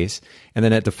medium pace. And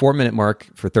then at the 4-minute mark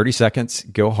for 30 seconds,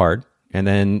 go hard. And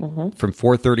then from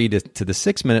 4:30 to the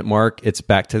 6-minute mark, it's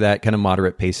back to that kind of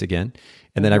moderate pace again.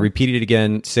 And then I repeated it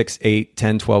again, 6, 8,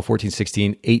 10, 12, 14,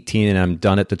 16, 18, and I'm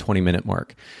done at the 20-minute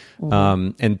mark.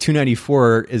 And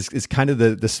 294 is kind of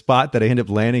the spot that I end up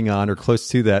landing on, or close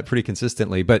to that, pretty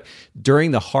consistently. But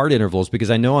during the hard intervals, because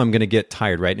I know I'm going to get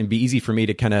tired, right? And it'd be easy for me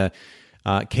to kind of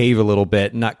cave a little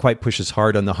bit, not quite push as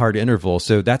hard on the hard interval.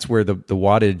 So that's where the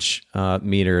wattage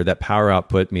meter, that power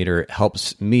output meter,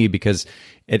 helps me because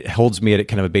it holds me at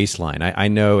kind of a baseline. I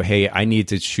know, hey, I need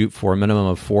to shoot for a minimum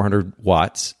of 400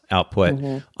 watts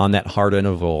output on that hard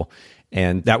interval.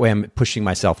 And that way I'm pushing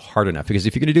myself hard enough. Because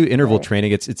if you're going to do interval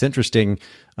training, it's interesting.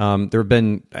 There have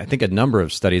been, I think, a number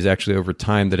of studies actually over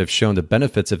time that have shown the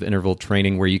benefits of interval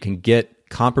training where you can get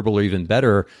comparable or even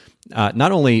better,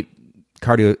 not only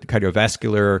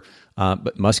cardiovascular,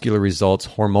 but muscular results,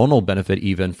 hormonal benefit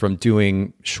even from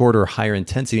doing shorter, higher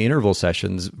intensity interval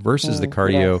sessions versus the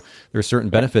cardio. Yes. There are certain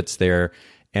benefits there.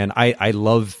 And I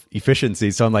love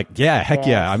efficiency. So I'm like, yeah, heck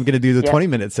yeah, I'm going to do the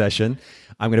 20-minute session.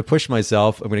 I'm going to push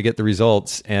myself. I'm going to get the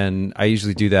results. And I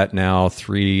usually do that now at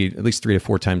least 3 to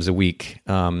 4 times a week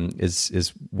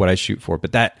is what I shoot for.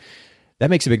 But that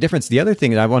makes a big difference. The other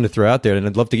thing that I want to throw out there, and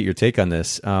I'd love to get your take on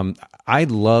this, I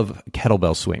love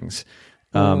kettlebell swings.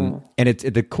 And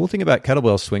the cool thing about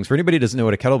kettlebell swings, for anybody who doesn't know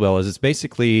what a kettlebell is, it's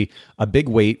basically a big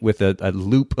weight with a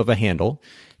loop of a handle.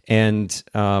 And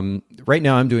right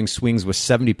now I'm doing swings with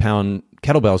 70-pound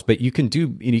kettlebells, but you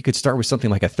could start with something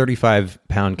like a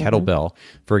 35-pound kettlebell,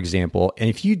 for example. And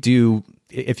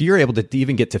if you're able to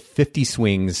even get to 50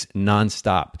 swings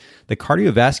nonstop, the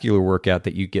cardiovascular workout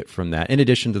that you get from that, in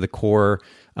addition to the core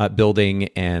building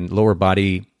and lower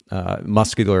body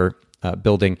muscular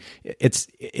building,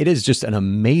 it is just an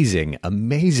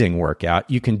amazing workout.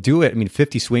 You can do it. I mean,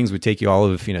 50 swings would take you all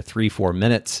of 3-4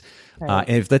 minutes. Right.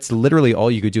 And if that's literally all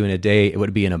you could do in a day,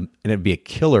 it'd be a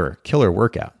killer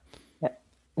workout.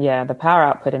 Yeah, the power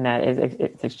output in that is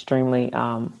extremely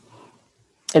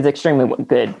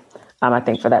good. I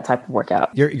think for that type of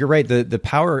workout. You're right. The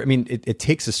power. I mean, it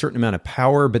takes a certain amount of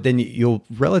power, but then you'll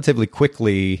relatively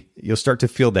quickly start to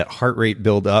feel that heart rate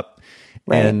build up,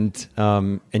 right. and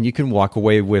you can walk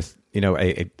away with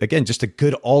again, just a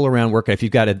good all-around workout. If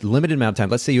you've got a limited amount of time,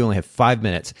 let's say you only have 5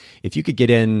 minutes, if you could get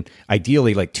in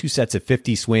ideally like 2 sets of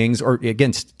 50 swings, or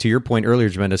again, to your point earlier,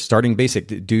 Jamenda, starting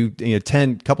basic, do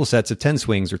 10 couple sets of 10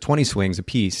 swings or 20 swings a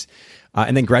piece,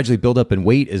 and then gradually build up in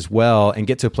weight as well, and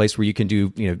get to a place where you can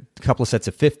do a couple of sets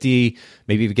of 50,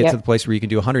 maybe even get to the place where you can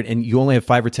do 100, and you only have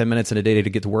 5 or 10 minutes in a day to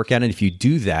get to work out. And if you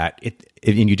do that,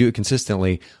 and you do it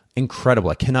consistently, incredible.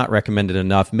 I cannot recommend it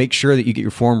enough. Make sure that you get your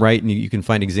form right, and you can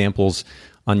find examples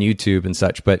on YouTube and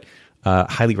such, but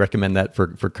highly recommend that for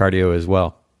cardio as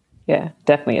well. Yeah,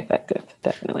 definitely effective.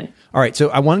 Definitely. All right. So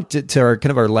I want to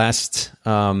our last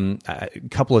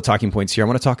couple of talking points here. I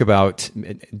want to talk about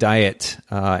diet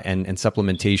and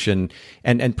supplementation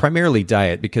and primarily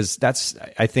diet, because that's,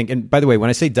 I think, and by the way, when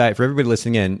I say diet, for everybody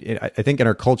listening in, I think in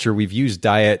our culture, we've used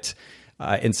diet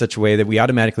in such a way that we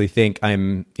automatically think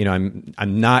I'm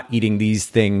not eating these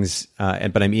things,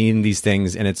 but I'm eating these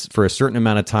things, and it's for a certain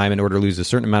amount of time in order to lose a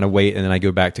certain amount of weight, and then I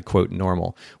go back to quote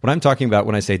normal. What I'm talking about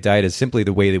when I say diet is simply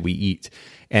the way that we eat,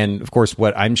 and of course,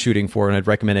 what I'm shooting for, and I'd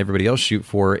recommend everybody else shoot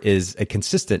for, is a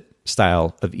consistent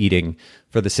style of eating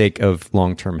for the sake of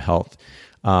long-term health,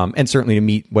 and certainly to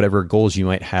meet whatever goals you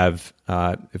might have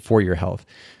for your health.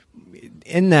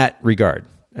 In that regard,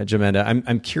 Jamenda,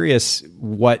 I'm curious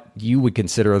what you would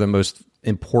consider are the most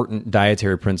important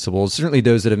dietary principles, certainly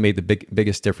those that have made the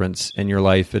biggest difference in your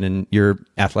life and in your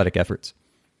athletic efforts.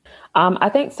 I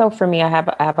think so. For me, I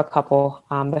have a couple.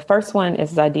 The first one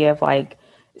is the idea of like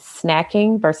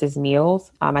snacking versus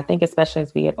meals. I think especially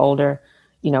as we get older,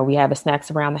 we have the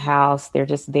snacks around the house. They're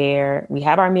just there. We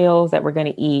have our meals that we're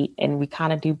going to eat, and we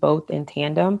kind of do both in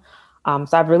tandem. So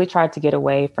I've really tried to get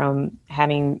away from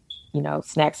having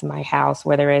snacks in my house,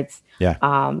 whether it's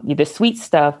the sweet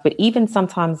stuff, but even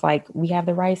sometimes like we have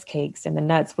the rice cakes and the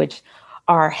nuts, which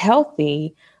are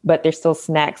healthy, but they're still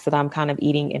snacks that I'm kind of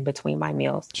eating in between my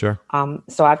meals. Sure.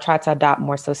 So I've tried to adopt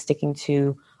more so sticking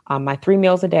to my 3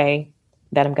 meals a day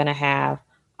that I'm going to have.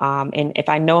 And if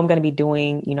I know I'm going to be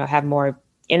doing, have more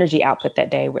energy output that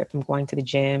day, if I'm going to the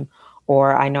gym,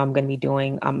 or I know I'm going to be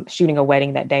doing shooting a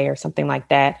wedding that day or something like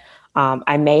that,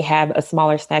 I may have a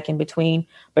smaller snack in between,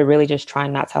 but really just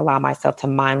trying not to allow myself to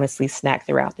mindlessly snack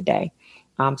throughout the day.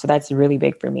 So that's really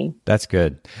big for me. That's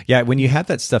good. Yeah. When you have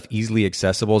that stuff easily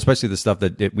accessible, especially the stuff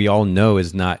that we all know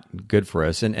is not good for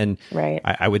us. And right.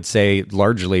 I would say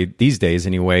largely these days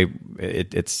anyway,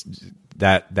 it's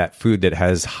that food that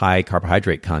has high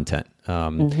carbohydrate content.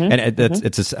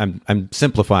 I'm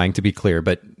simplifying to be clear,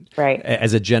 but right.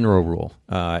 As a general rule,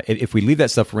 if we leave that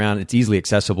stuff around, it's easily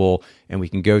accessible and we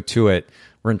can go to it,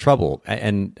 we're in trouble.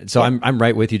 And so I'm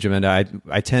right with you, Jamenda.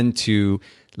 I tend to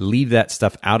leave that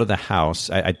stuff out of the house.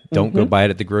 I don't go buy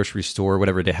it at the grocery store,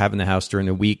 whatever they have in the house during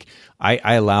the week.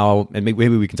 I allow, and maybe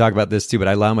we can talk about this too, but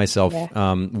I allow myself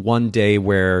one day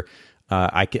where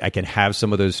I can have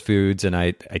some of those foods and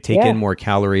I take in more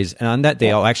calories. And on that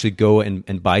day, I'll actually go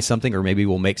and buy something, or maybe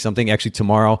we'll make something. Actually,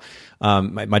 tomorrow,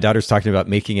 my daughter's talking about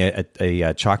making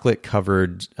a chocolate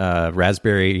covered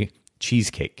raspberry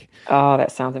cheesecake. Oh,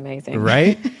 that sounds amazing.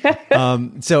 Right?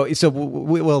 So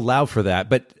we'll allow for that.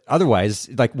 But otherwise,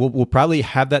 like we'll probably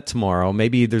have that tomorrow.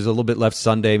 Maybe there's a little bit left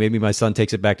Sunday. Maybe my son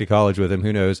takes it back to college with him.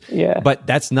 Who knows? Yeah. But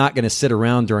that's not going to sit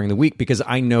around during the week because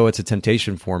I know it's a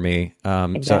temptation for me.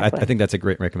 Exactly. So I think that's a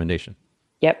great recommendation.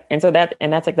 Yep. And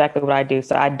that's exactly what I do.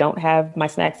 So I don't have my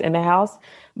snacks in the house,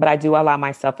 but I do allow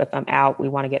myself, if I'm out, we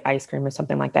want to get ice cream or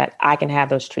something like that, I can have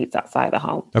those treats outside the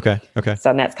home. Okay.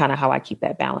 So that's kind of how I keep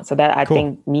that balance. So that I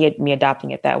think me adopting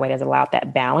it that way has allowed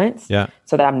that balance. Yeah.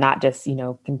 So that I'm not just,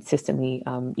 consistently,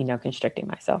 constricting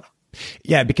myself.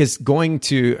 Yeah, because going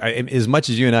to, as much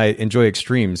as you and I enjoy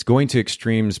extremes, going to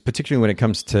extremes, particularly when it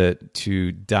comes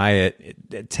to diet,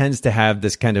 it tends to have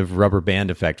this kind of rubber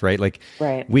band effect, right? Like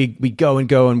we go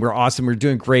and we're awesome, we're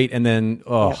doing great, and then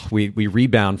we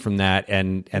rebound from that,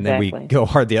 and then we go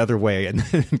hard the other way and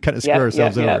kind of screw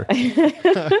ourselves over.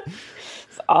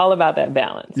 It's all about that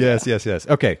balance. Yes.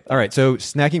 Okay, all right. So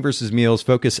snacking versus meals,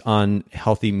 focus on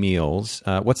healthy meals.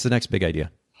 What's the next big idea?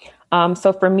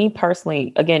 So for me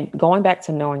personally, again, going back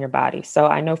to knowing your body. So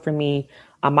I know for me,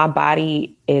 my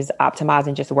body is optimized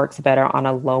and just works better on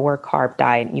a lower carb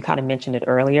diet. You kind of mentioned it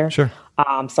earlier. Sure.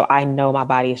 So I know my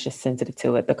body is just sensitive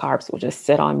to it. The carbs will just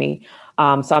sit on me.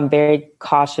 So I'm very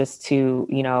cautious to,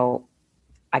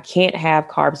 I can't have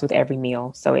carbs with every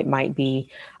meal. So it might be,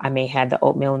 I may have the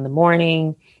oatmeal in the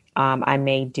morning. I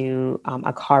may do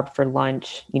a carb for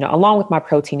lunch, along with my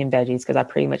protein and veggies, because I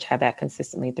pretty much have that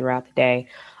consistently throughout the day.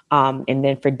 And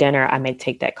then for dinner, I may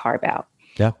take that carb out.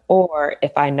 Yeah. Or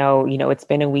if I know, it's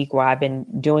been a week where I've been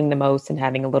doing the most and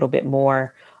having a little bit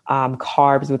more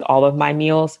carbs with all of my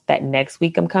meals, that next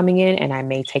week I'm coming in and I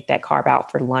may take that carb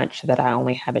out for lunch so that I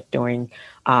only have it during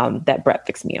that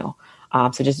breakfast meal.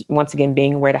 So just once again,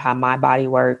 being aware to how my body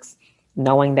works,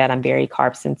 knowing that I'm very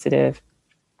carb sensitive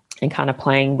and kind of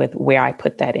playing with where I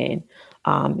put that in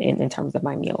terms of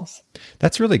my meals.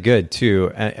 That's really good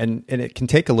too. And it can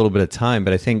take a little bit of time,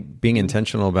 but I think being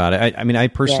intentional about it, I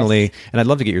personally, and I'd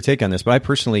love to get your take on this, but I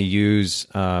personally use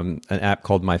an app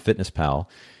called MyFitnessPal.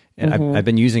 And I've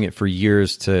been using it for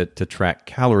years to track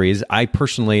calories. I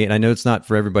personally, and I know it's not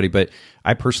for everybody, but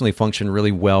I personally function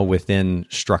really well within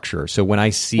structure. So when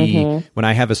I see, when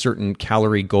I have a certain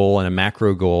calorie goal and a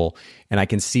macro goal, and I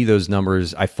can see those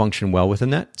numbers, I function well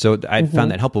within that. So I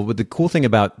found that helpful. But the cool thing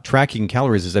about tracking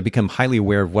calories is I become highly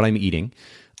aware of what I'm eating.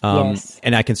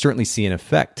 And I can certainly see an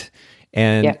effect.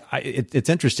 And it's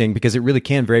interesting because it really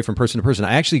can vary from person to person.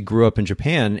 I actually grew up in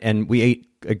Japan and we ate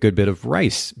a good bit of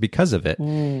rice because of it.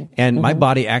 And my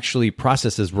body actually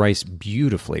processes rice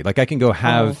beautifully. Like I can go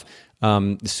have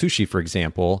sushi, for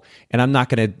example, and I'm not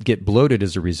going to get bloated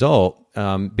as a result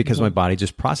because my body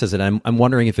just processes it. I'm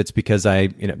wondering if it's because I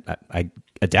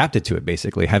adapted to it,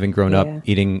 basically, having grown up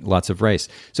eating lots of rice.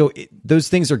 So those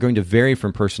things are going to vary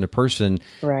from person to person.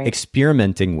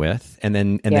 Experimenting with and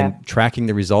then tracking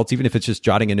the results, even if it's just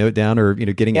jotting a note down or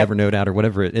getting Evernote out or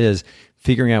whatever it is,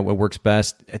 figuring out what works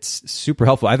best. It's super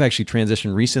helpful. I've actually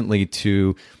transitioned recently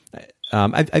to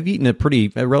I've eaten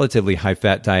a relatively high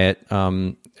fat diet.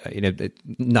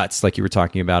 Nuts, like you were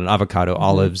talking about, and avocado,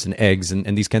 olives, and eggs,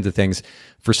 and these kinds of things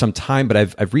for some time. But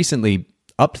I've recently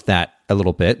upped that a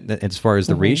little bit as far as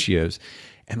the ratios,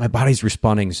 and my body's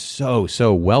responding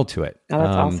so well to it. Oh,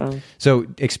 that's awesome. So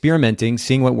experimenting,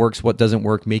 seeing what works, what doesn't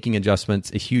work, making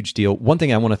adjustments, a huge deal. One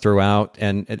thing I want to throw out,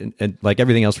 and like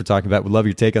everything else we're talking about, would love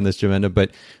your take on this, Jomenda,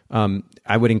 but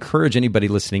I would encourage anybody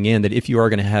listening in that if you are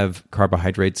going to have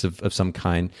carbohydrates of some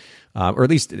kind, or at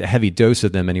least a heavy dose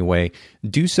of them anyway,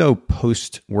 do so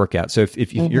post-workout. So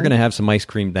if you're going to have some ice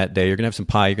cream that day, you're going to have some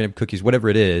pie, you're going to have cookies, whatever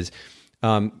it is,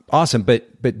 awesome.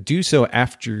 But do so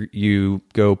after you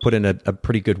go put in a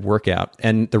pretty good workout.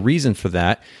 And the reason for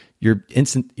that, your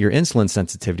insulin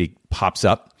sensitivity pops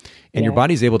up and your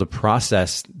body's able to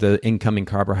process the incoming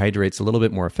carbohydrates a little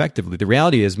bit more effectively. The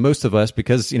reality is most of us,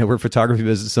 because we're photography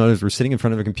business owners, we're sitting in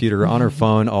front of a computer on our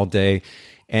phone all day,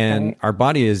 and our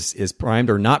body is primed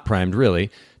or not primed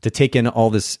really to take in all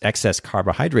this excess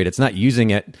carbohydrate. It's not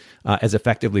using it as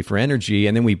effectively for energy,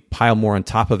 and then we pile more on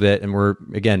top of it, and we're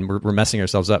messing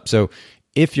ourselves up. So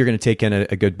if you're going to take in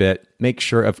a good bit, make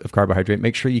sure of carbohydrate,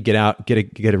 make sure you get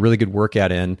a really good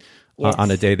workout in on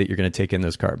a day that you're going to take in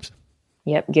those carbs.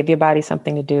 Yep. Give your body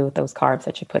something to do with those carbs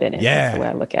that you put in it. Yeah. That's the way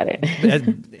I look at it.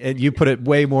 and you put it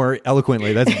way more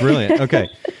eloquently. That's brilliant. Okay.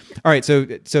 All right.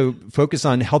 So focus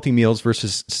on healthy meals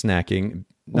versus snacking.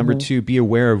 Number 2, be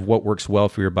aware of what works well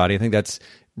for your body. I think that's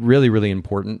really, really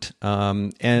important.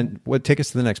 And take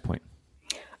us to the next point.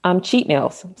 Cheat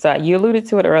meals. So you alluded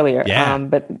to it earlier. Yeah.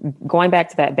 But going back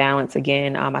to that balance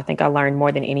again, I think I learned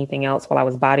more than anything else while I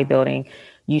was bodybuilding.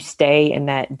 You stay in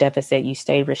that deficit, you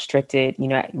stay restricted,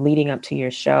 leading up to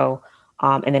your show.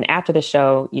 And then after the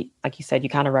show, like you said, you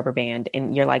kind of rubber band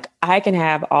and you're like, I can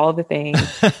have all the things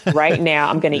right now.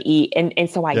 I'm going to eat. And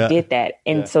so I did that.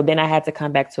 And so then I had to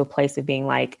come back to a place of being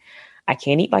like, I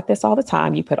can't eat like this all the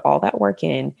time. You put all that work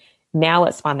in. Now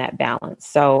let's find that balance.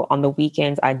 So on the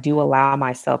weekends, I do allow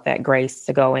myself that grace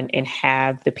to go and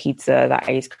have the pizza,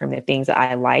 the ice cream, the things that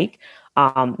I like,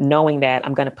 knowing that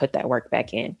I'm going to put that work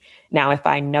back in. Now, if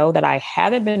I know that I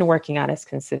haven't been working out as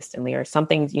consistently or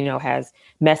something, has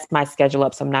messed my schedule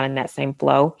up, so I'm not in that same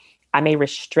flow, I may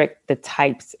restrict the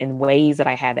types and ways that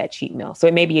I have that cheat meal. So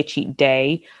it may be a cheat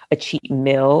day, a cheat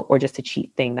meal, or just a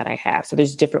cheat thing that I have. So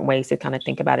there's different ways to kind of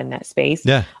think about it in that space.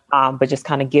 Yeah. But just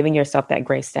kind of giving yourself that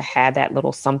grace to have that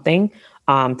little something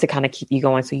to kind of keep you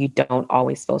going so you don't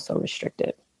always feel so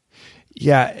restricted.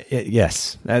 Yeah.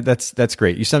 Yes. That's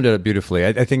great. You summed it up beautifully.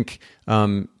 I think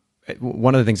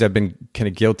one of the things I've been kind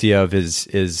of guilty of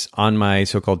is on my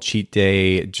so-called cheat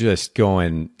day, just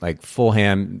going like full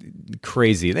ham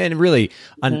crazy and really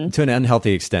to an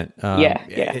unhealthy extent.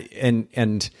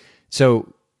 And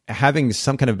so having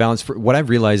some kind of balance for what I've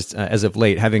realized as of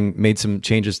late, having made some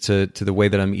changes to the way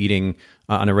that I'm eating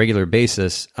on a regular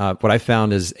basis, what I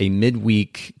found is a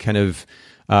midweek kind of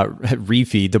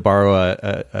refeed, to borrow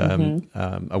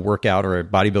a workout or a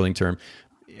bodybuilding term,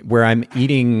 where I'm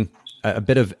eating a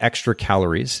bit of extra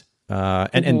calories,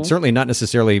 and certainly not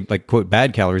necessarily like quote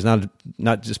bad calories,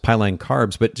 not just piling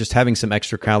carbs, but just having some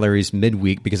extra calories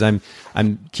midweek because I'm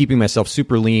keeping myself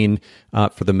super lean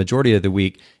for the majority of the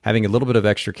week. Having a little bit of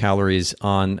extra calories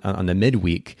on the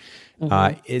midweek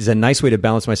is a nice way to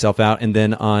balance myself out. And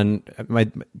then on my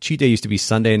cheat day used to be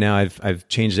Sunday. Now I've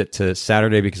changed it to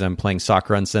Saturday because I'm playing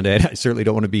soccer on Sunday. I certainly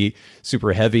don't want to be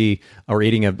super heavy or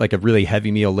eating a really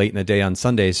heavy meal late in the day on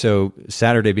Sunday. So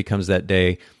Saturday becomes that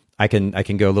day. I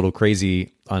can go a little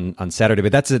crazy on Saturday,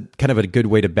 but that's a kind of a good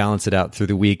way to balance it out through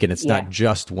the week. And it's not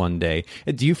just one day.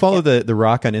 Do you follow the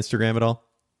Rock on Instagram at all?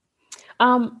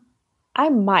 I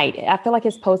might. I feel like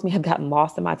his posts may have gotten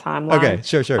lost in my timeline. Okay,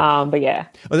 sure. But yeah.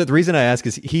 Well, the reason I ask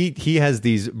is he has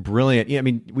these brilliant. I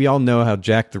mean, we all know how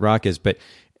jacked The Rock is, but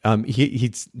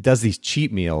he does these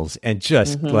cheat meals and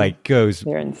just like goes.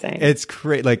 They're insane. It's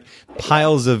great, like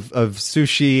piles of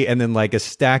sushi and then like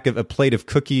a plate of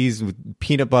cookies with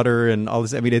peanut butter and all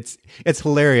this. I mean, it's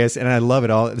hilarious and I love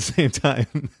it all at the same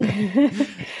time.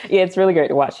 Yeah, it's really great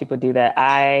to watch people do that.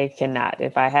 I cannot.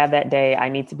 If I have that day, I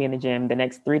need to be in the gym the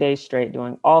next 3 days straight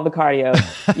doing all the cardio,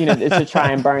 to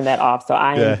try and burn that off. So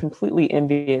I am completely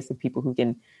envious of people who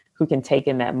can take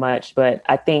in that much. But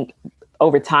I think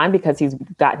over time, because he's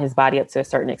gotten his body up to a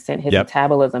certain extent, his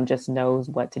metabolism just knows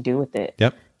what to do with it.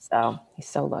 Yep. So he's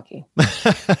so lucky.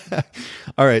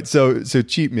 All right. So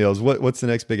cheat meals. What's the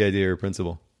next big idea or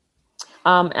principle?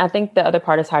 I think the other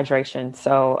part is hydration.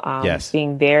 So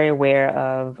being very aware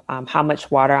of how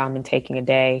much water I'm intaking a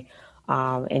day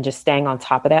and just staying on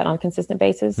top of that on a consistent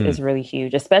basis is really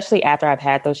huge, especially after I've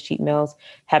had those cheat meals.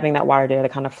 Having that water there to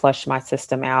kind of flush my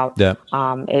system out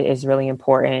it is really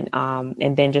important.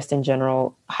 And then just in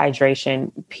general,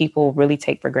 hydration, people really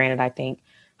take for granted, I think,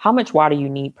 how much water you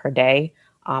need per day.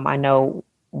 I know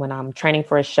when I'm training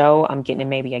for a show, I'm getting in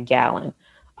maybe a gallon.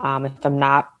 If I'm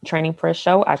not training for a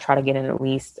show, I try to get in at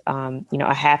least,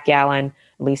 a half gallon,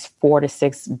 at least 4 to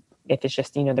 6, if it's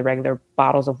just, the regular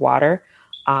bottles of water.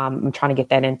 I'm trying to get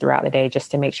that in throughout the day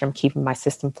just to make sure I'm keeping my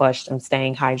system flushed, I'm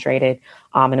staying hydrated,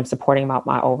 and I'm supporting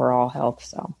my overall health.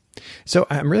 So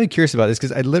I'm really curious about this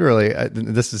because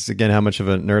this is again how much of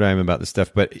a nerd I am about this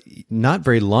stuff, but not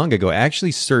very long ago, I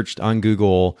actually searched on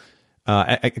Google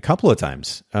a couple of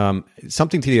times,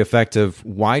 something to the effect of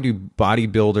why do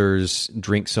bodybuilders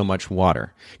drink so much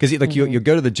water? Because you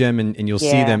go to the gym and you'll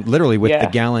see them literally with the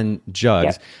gallon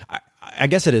jugs. Yeah. I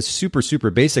guess at a super, super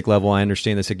basic level, I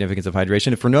understand the significance of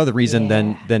hydration. If for no other reason,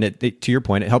 then it, to your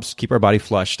point, it helps keep our body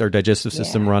flushed, our digestive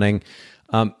system running.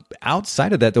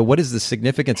 Outside of that, though, what is the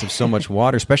significance of so much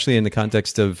water, especially in the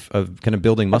context of kind of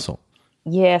building muscle?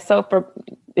 Yeah, so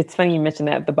it's funny you mentioned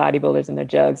that, the bodybuilders and their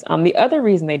jugs. The other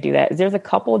reason they do that is there's a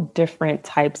couple different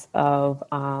types of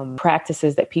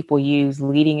practices that people use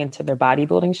leading into their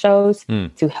bodybuilding shows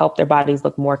to help their bodies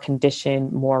look more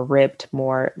conditioned, more ripped,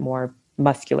 more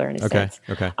muscular in a sense.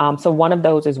 Okay. So one of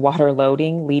those is water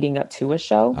loading leading up to a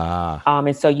show.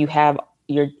 And so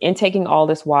you're intaking all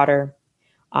this water,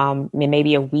 and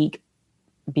maybe a week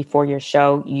before your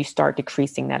show, you start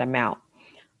decreasing that amount.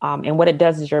 And what it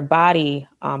does is your body,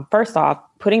 first off,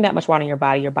 putting that much water in your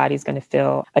body is going to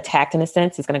feel attacked in a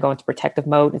sense. It's going to go into protective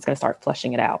mode. And it's going to start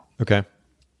flushing it out. Okay.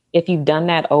 If you've done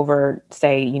that over,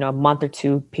 say, a month or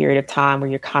two period of time where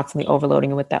you're constantly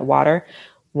overloading it with that water,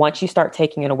 once you start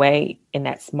taking it away in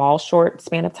that small, short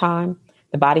span of time,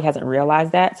 the body hasn't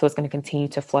realized that. So it's going to continue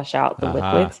to flush out the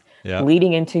liquids. Yep.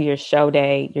 Leading into your show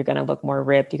day, you're going to look more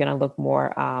ripped. You're going to look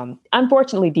more,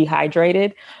 unfortunately,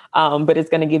 dehydrated, but it's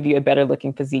going to give you a better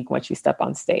looking physique once you step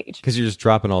on stage. Because you're just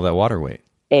dropping all that water weight.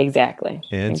 Exactly.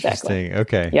 Interesting. Exactly.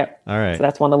 Okay. Yep. All right. So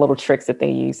that's one of the little tricks that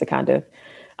they use to kind of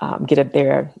get up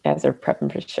there as they're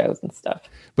prepping for shows and stuff.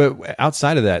 But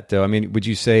outside of that, though, I mean, would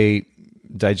you say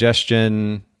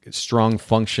digestion, strong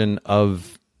function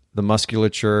of the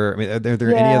musculature? I mean, are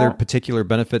there any other particular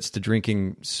benefits to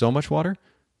drinking so much water?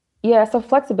 Yeah, so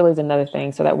flexibility is another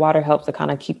thing. So that water helps to kind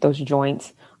of keep those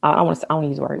joints. I don't want to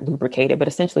use the word lubricated, but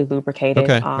essentially lubricated.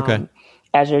 Okay.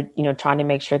 As you're, trying to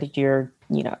make sure that you're,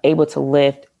 able to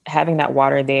lift. Having that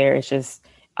water there is just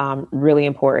really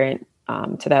important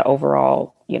to that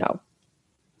overall,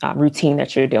 routine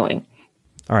that you're doing.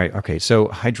 All right. Okay. So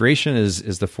hydration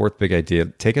is the fourth big idea.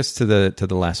 Take us to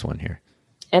the last one here.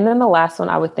 And then the last one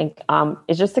I would think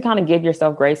is just to kind of give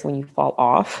yourself grace when you fall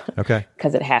off. Okay.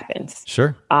 Because it happens.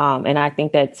 Sure. And I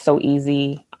think that's so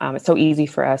easy. It's so easy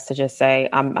for us to just say,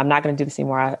 I'm not going to do this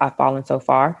anymore. I've fallen so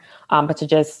far. But to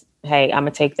just, hey, I'm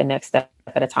going to take the next step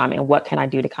at a time. And what can I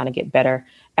do to kind of get better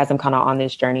as I'm kind of on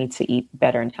this journey to eat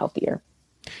better and healthier?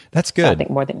 That's good. So I think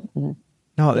more than... Mm-hmm.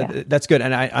 No, that's good.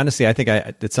 And I honestly, I think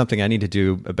it's something I need to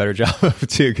do a better job of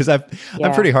too, because I'm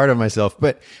pretty hard on myself.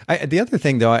 But the other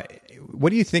thing though, what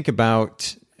do you think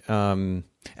about,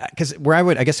 because where I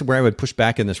would push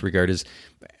back in this regard is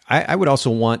I would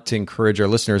also want to encourage our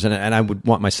listeners, and I would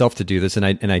want myself to do this. And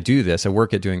I do this, I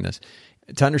work at doing this,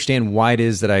 to understand why it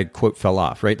is that I quote fell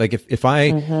off, right? Like if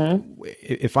I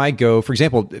go, for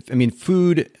example,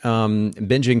 food,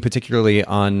 binging, particularly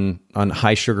on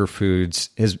high sugar foods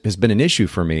has been an issue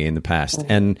for me in the past.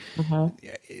 Mm-hmm. And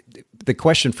the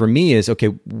question for me is, okay,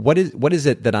 what is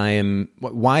it that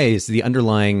why is the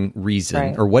underlying reason,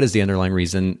 right, or what is the underlying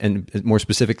reason? And more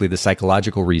specifically, the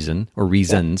psychological reason or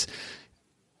reasons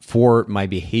for my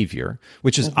behavior,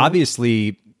 which is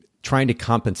obviously trying to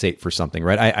compensate for something,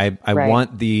 right? I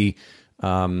want those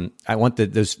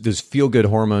feel good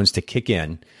hormones to kick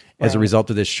in as a result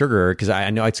of this sugar, because I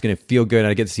know it's going to feel good and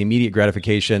I get this immediate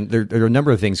gratification. There are a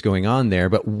number of things going on there,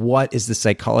 but what is the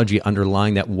psychology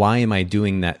underlying that? Why am I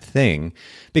doing that thing?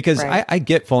 Because I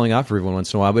get falling off every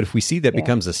once in a while, but if we see that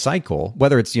becomes a cycle,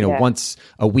 whether it's once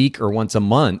a week or once a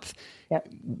month,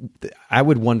 I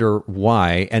would wonder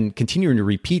why, and continuing to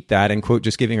repeat that and quote,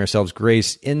 just giving ourselves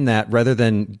grace in that rather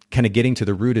than kind of getting to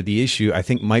the root of the issue, I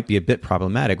think might be a bit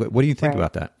problematic. What do you think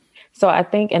about that? So I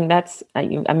think, and that's, I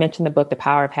mentioned the book, The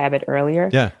Power of Habit earlier.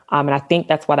 Yeah. And I think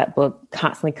that's why that book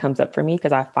constantly comes up for me,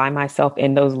 because I find myself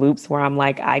in those loops where I'm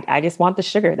like, I just want the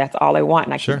sugar. That's all I want.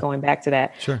 And I keep going back to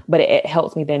that. Sure. But it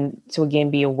helps me then to again,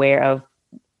 be aware of,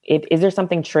 is there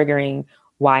something triggering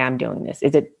why I'm doing this?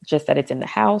 Is it just that it's in the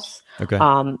house? Okay.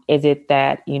 Is it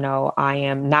that, I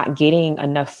am not getting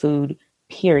enough food,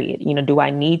 period? Do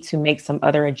I need to make some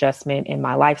other adjustment in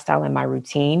my lifestyle and my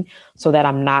routine so that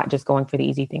I'm not just going for the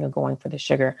easy thing of going for the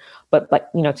sugar? But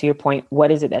to your point,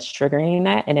 what is it that's triggering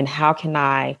that? And then how can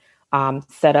I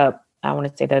set up, I want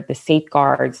to say the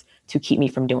safeguards to keep me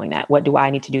from doing that? What do I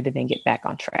need to do to then get back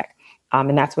on track?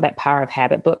 And that's where that Power of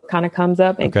Habit book kind of comes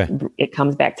up. It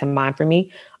comes back to mind for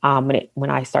me when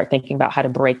I start thinking about how to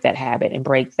break that habit and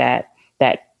break that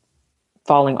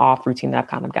falling off routine that I've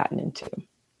kind of gotten into.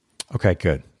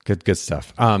 Okay, good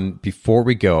stuff. Before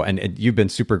we go, and you've been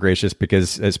super gracious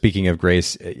because speaking of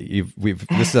grace,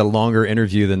 this is a longer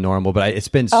interview than normal, but it's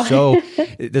been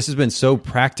this has been so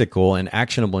practical and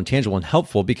actionable and tangible and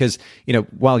helpful because,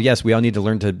 while yes, we all need to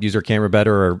learn to use our camera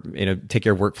better or, take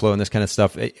care of workflow and this kind of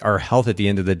stuff, our health at the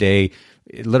end of the day,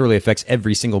 it literally affects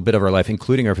every single bit of our life,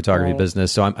 including our photography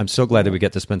business. So I'm so glad that we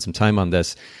get to spend some time on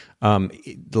this. The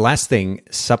last thing,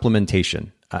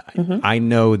 supplementation. I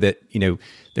know that,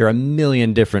 there are a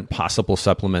million different possible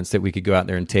supplements that we could go out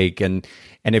there and take. And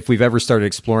if we've ever started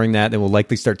exploring that, then we'll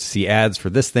likely start to see ads for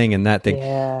this thing and that thing.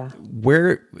 Yeah.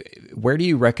 Where do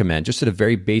you recommend, just at a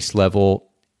very base level,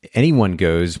 anyone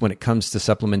goes when it comes to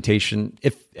supplementation,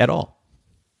 if at all?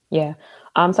 Yeah.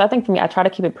 So I think for me, I try to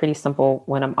keep it pretty simple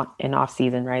when I'm in off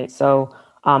season, right? So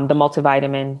the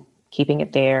multivitamin, keeping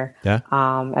it there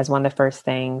as one of the first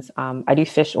things. I do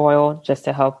fish oil just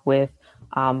to help with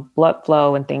blood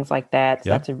flow and things like that. So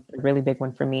that's a really big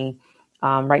one for me.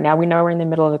 Right now, we know we're in the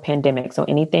middle of a pandemic. So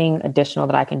anything additional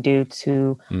that I can do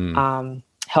to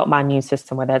help my immune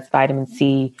system, whether that's vitamin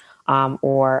C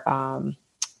or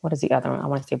what is the other one? I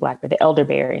want to say blackberry. The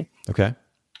elderberry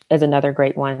is another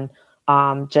great one,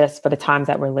 just for the times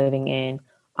that we're living in.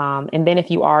 And then if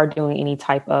you are doing any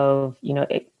type of,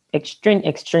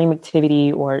 extreme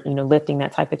activity or, lifting,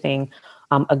 that type of thing,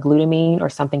 a glutamine or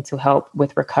something to help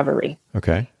with recovery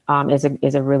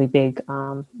is a really big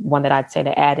one that I'd say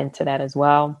to add into that as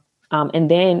well.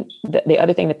 And then the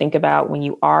other thing to think about when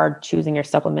you are choosing your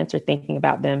supplements or thinking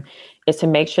about them is to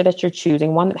make sure that you're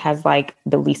choosing one that has like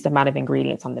the least amount of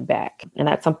ingredients on the back. And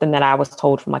that's something that I was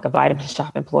told from like a Vitamin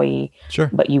Shop employee. Sure.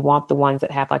 But you want the ones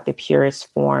that have like the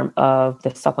purest form of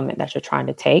the supplement that you're trying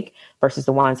to take versus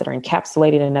the ones that are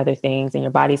encapsulated in other things and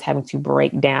your body's having to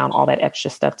break down all that extra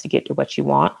stuff to get to what you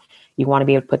want. You want to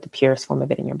be able to put the purest form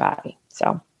of it in your body.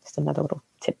 So just another little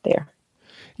tip there.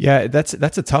 Yeah, that's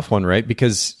a tough one, right?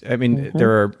 Because I mean,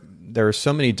 there are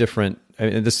so many different. I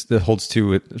mean, this holds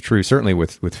true certainly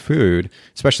with food,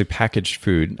 especially packaged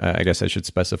food. I guess I should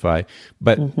specify,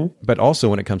 but also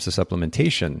when it comes to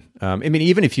supplementation. I mean,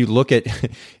 even if you look at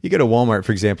you go to Walmart,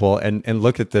 for example, and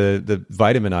look at the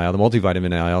vitamin aisle, the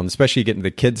multivitamin aisle, and especially getting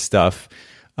the kids stuff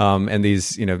and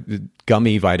these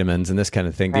gummy vitamins and this kind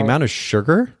of thing. Right. The amount of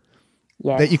sugar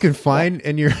that you can find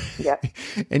in your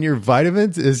in your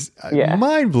vitamins is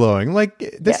mind blowing. Like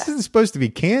this isn't supposed to be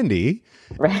candy,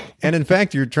 right? And in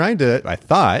fact, you're trying to, I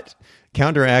thought,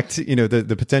 counteract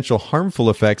the potential harmful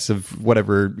effects of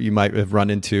whatever you might have run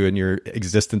into in your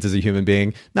existence as a human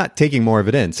being, not taking more of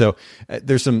it in. So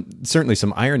there's certainly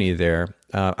some irony there.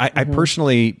 I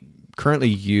personally currently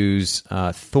use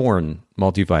Thorne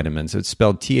multivitamins. So it's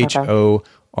spelled THORNE.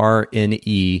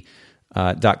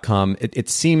 .com. It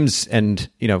seems, and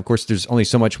of course, there's only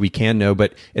so much we can know,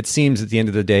 but it seems at the end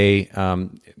of the day,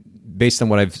 based on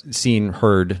what I've seen,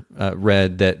 heard,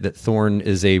 read, that Thorne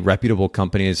is a reputable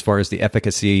company as far as the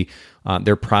efficacy,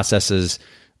 their processes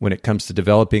when it comes to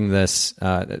developing this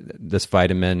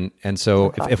vitamin. And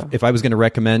so, if I was going to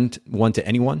recommend one to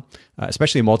anyone,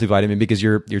 especially a multivitamin, because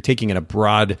you're taking in a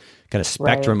broad kind of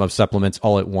spectrum of supplements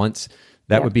all at once.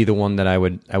 That would be the one that I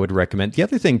would recommend. The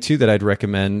other thing too that I'd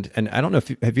recommend, and I don't know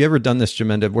have you ever done this,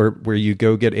 Jamenda, where you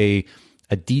go get a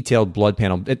detailed blood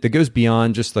panel that goes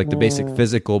beyond just like the basic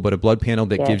physical, but a blood panel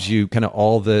that gives you kind of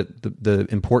all the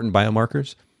important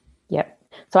biomarkers? Yep.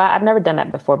 So I've never done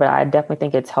that before, but I definitely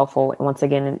think it's helpful. Once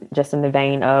again, just in the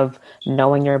vein of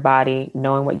knowing your body,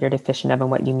 knowing what you're deficient of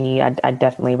and what you need, I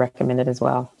definitely recommend it as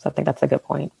well. So I think that's a good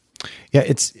point. Yeah,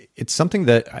 it's something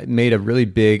that made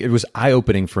it was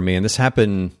eye-opening for me. And this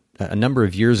happened a number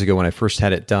of years ago when I first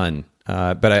had it done.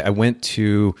 But I went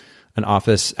to an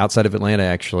office outside of Atlanta,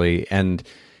 actually, and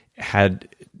had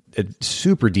it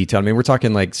super detailed. I mean, we're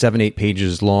talking like 7-8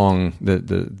 pages long,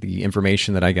 the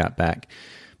information that I got back.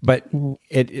 But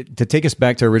to take us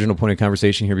back to our original point of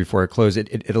conversation here before I close,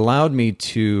 it allowed me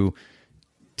to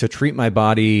treat my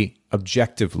body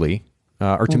objectively,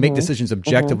 or to make decisions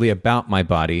objectively about my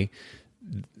body,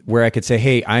 where I could say,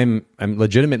 hey, I'm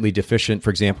legitimately deficient, for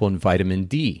example, in vitamin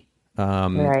D,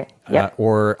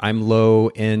 or I'm low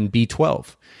in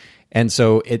B12. And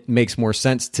so it makes more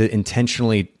sense to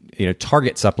intentionally,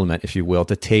 target supplement, if you will,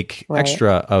 to take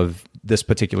extra of this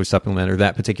particular supplement or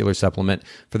that particular supplement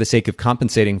for the sake of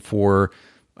compensating for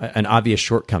an obvious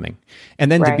shortcoming.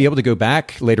 And then to be able to go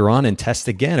back later on and test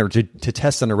again, or to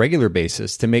test on a regular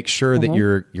basis to make sure that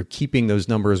you're keeping those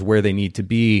numbers where they need to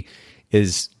be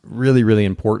is really, really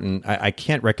important. I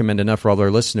can't recommend enough for all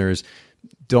our listeners.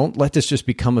 Don't let this just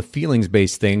become a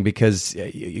feelings-based thing, because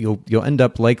you'll end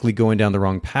up likely going down the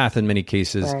wrong path in many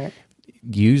cases. Right.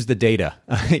 Use the data.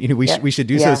 We should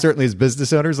do so certainly as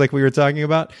business owners, like we were talking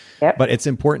about. Yep. But it's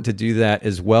important to do that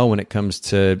as well when it comes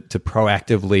to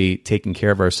proactively taking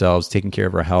care of ourselves, taking care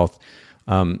of our health.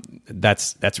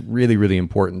 That's really, really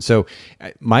important. So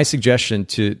my suggestion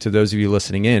to those of you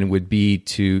listening in would be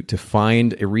to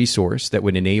find a resource that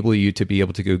would enable you to be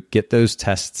able to go get those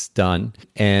tests done.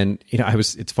 And,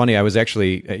 it's funny, I was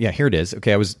actually, here it is.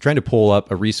 Okay. I was trying to pull up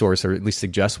a resource, or at least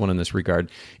suggest one in this regard.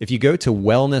 If you go to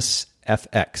Wellness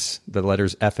FX, the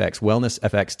letters FX,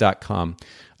 wellnessfx.com.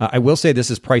 I will say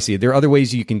this is pricey. There are other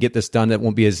ways you can get this done that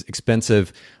won't be as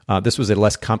expensive. This was a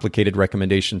less complicated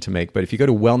recommendation to make. But if you go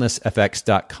to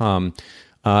wellnessfx.com,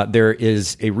 there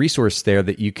is a resource there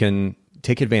that you can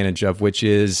take advantage of, which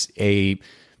is a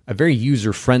very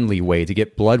user-friendly way to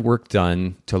get blood work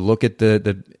done, to look at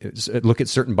look at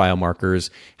certain biomarkers,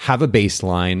 have a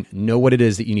baseline, know what it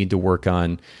is that you need to work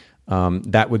on.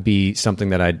 That would be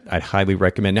something that I'd highly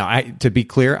recommend. Now, to be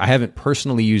clear, I haven't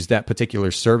personally used that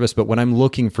particular service, but when I'm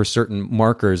looking for certain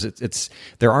markers,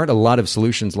 there aren't a lot of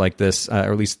solutions like this, or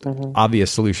at least obvious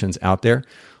solutions out there.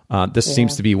 This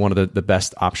seems to be one of the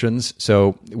best options.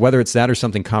 So whether it's that or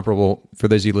something comparable, for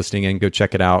those of you listening in, go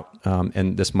check it out.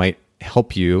 And this might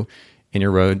help you in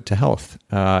your road to health.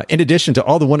 In addition to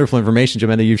all the wonderful information,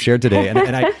 Jimena, you've shared today. And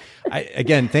I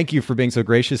again, thank you for being so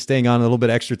gracious, staying on a little bit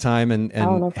extra time and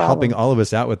no helping all of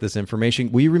us out with this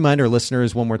information. Will you remind our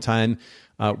listeners one more time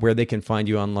where they can find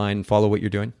you online and follow what you're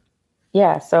doing?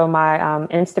 Yeah. So my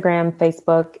Instagram,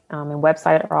 Facebook, and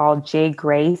website are all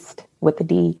jgraced with the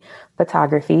D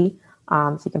photography.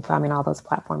 So you can find me on all those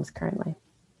platforms currently.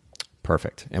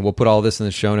 Perfect. And we'll put all this in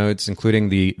the show notes, including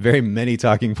the very many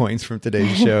talking points from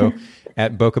today's show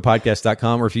at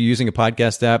bokehpodcast.com. Or if you're using a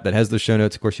podcast app that has the show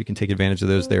notes, of course, you can take advantage of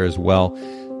those there as well.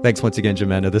 Thanks once again,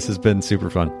 Jimena. This has been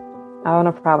super fun. Oh,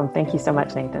 no problem. Thank you so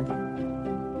much, Nathan.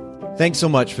 Thanks so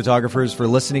much, photographers, for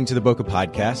listening to the Bokeh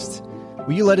Podcast.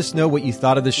 Will you let us know what you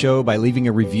thought of the show by leaving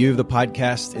a review of the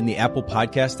podcast in the Apple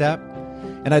Podcast app?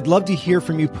 And I'd love to hear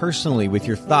from you personally with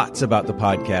your thoughts about the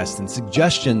podcast and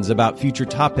suggestions about future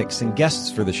topics and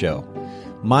guests for the show.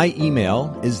 My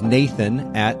email is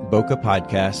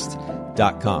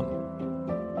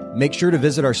nathan@bokehpodcast.com. Make sure to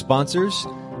visit our sponsors,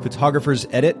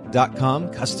 photographersedit.com,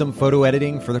 custom photo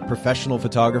editing for the professional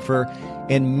photographer,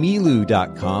 and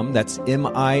Miilu.com, that's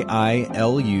MIILU.com,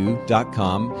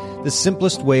 the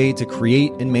simplest way to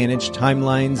create and manage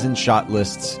timelines and shot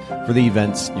lists for the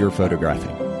events you're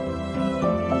photographing.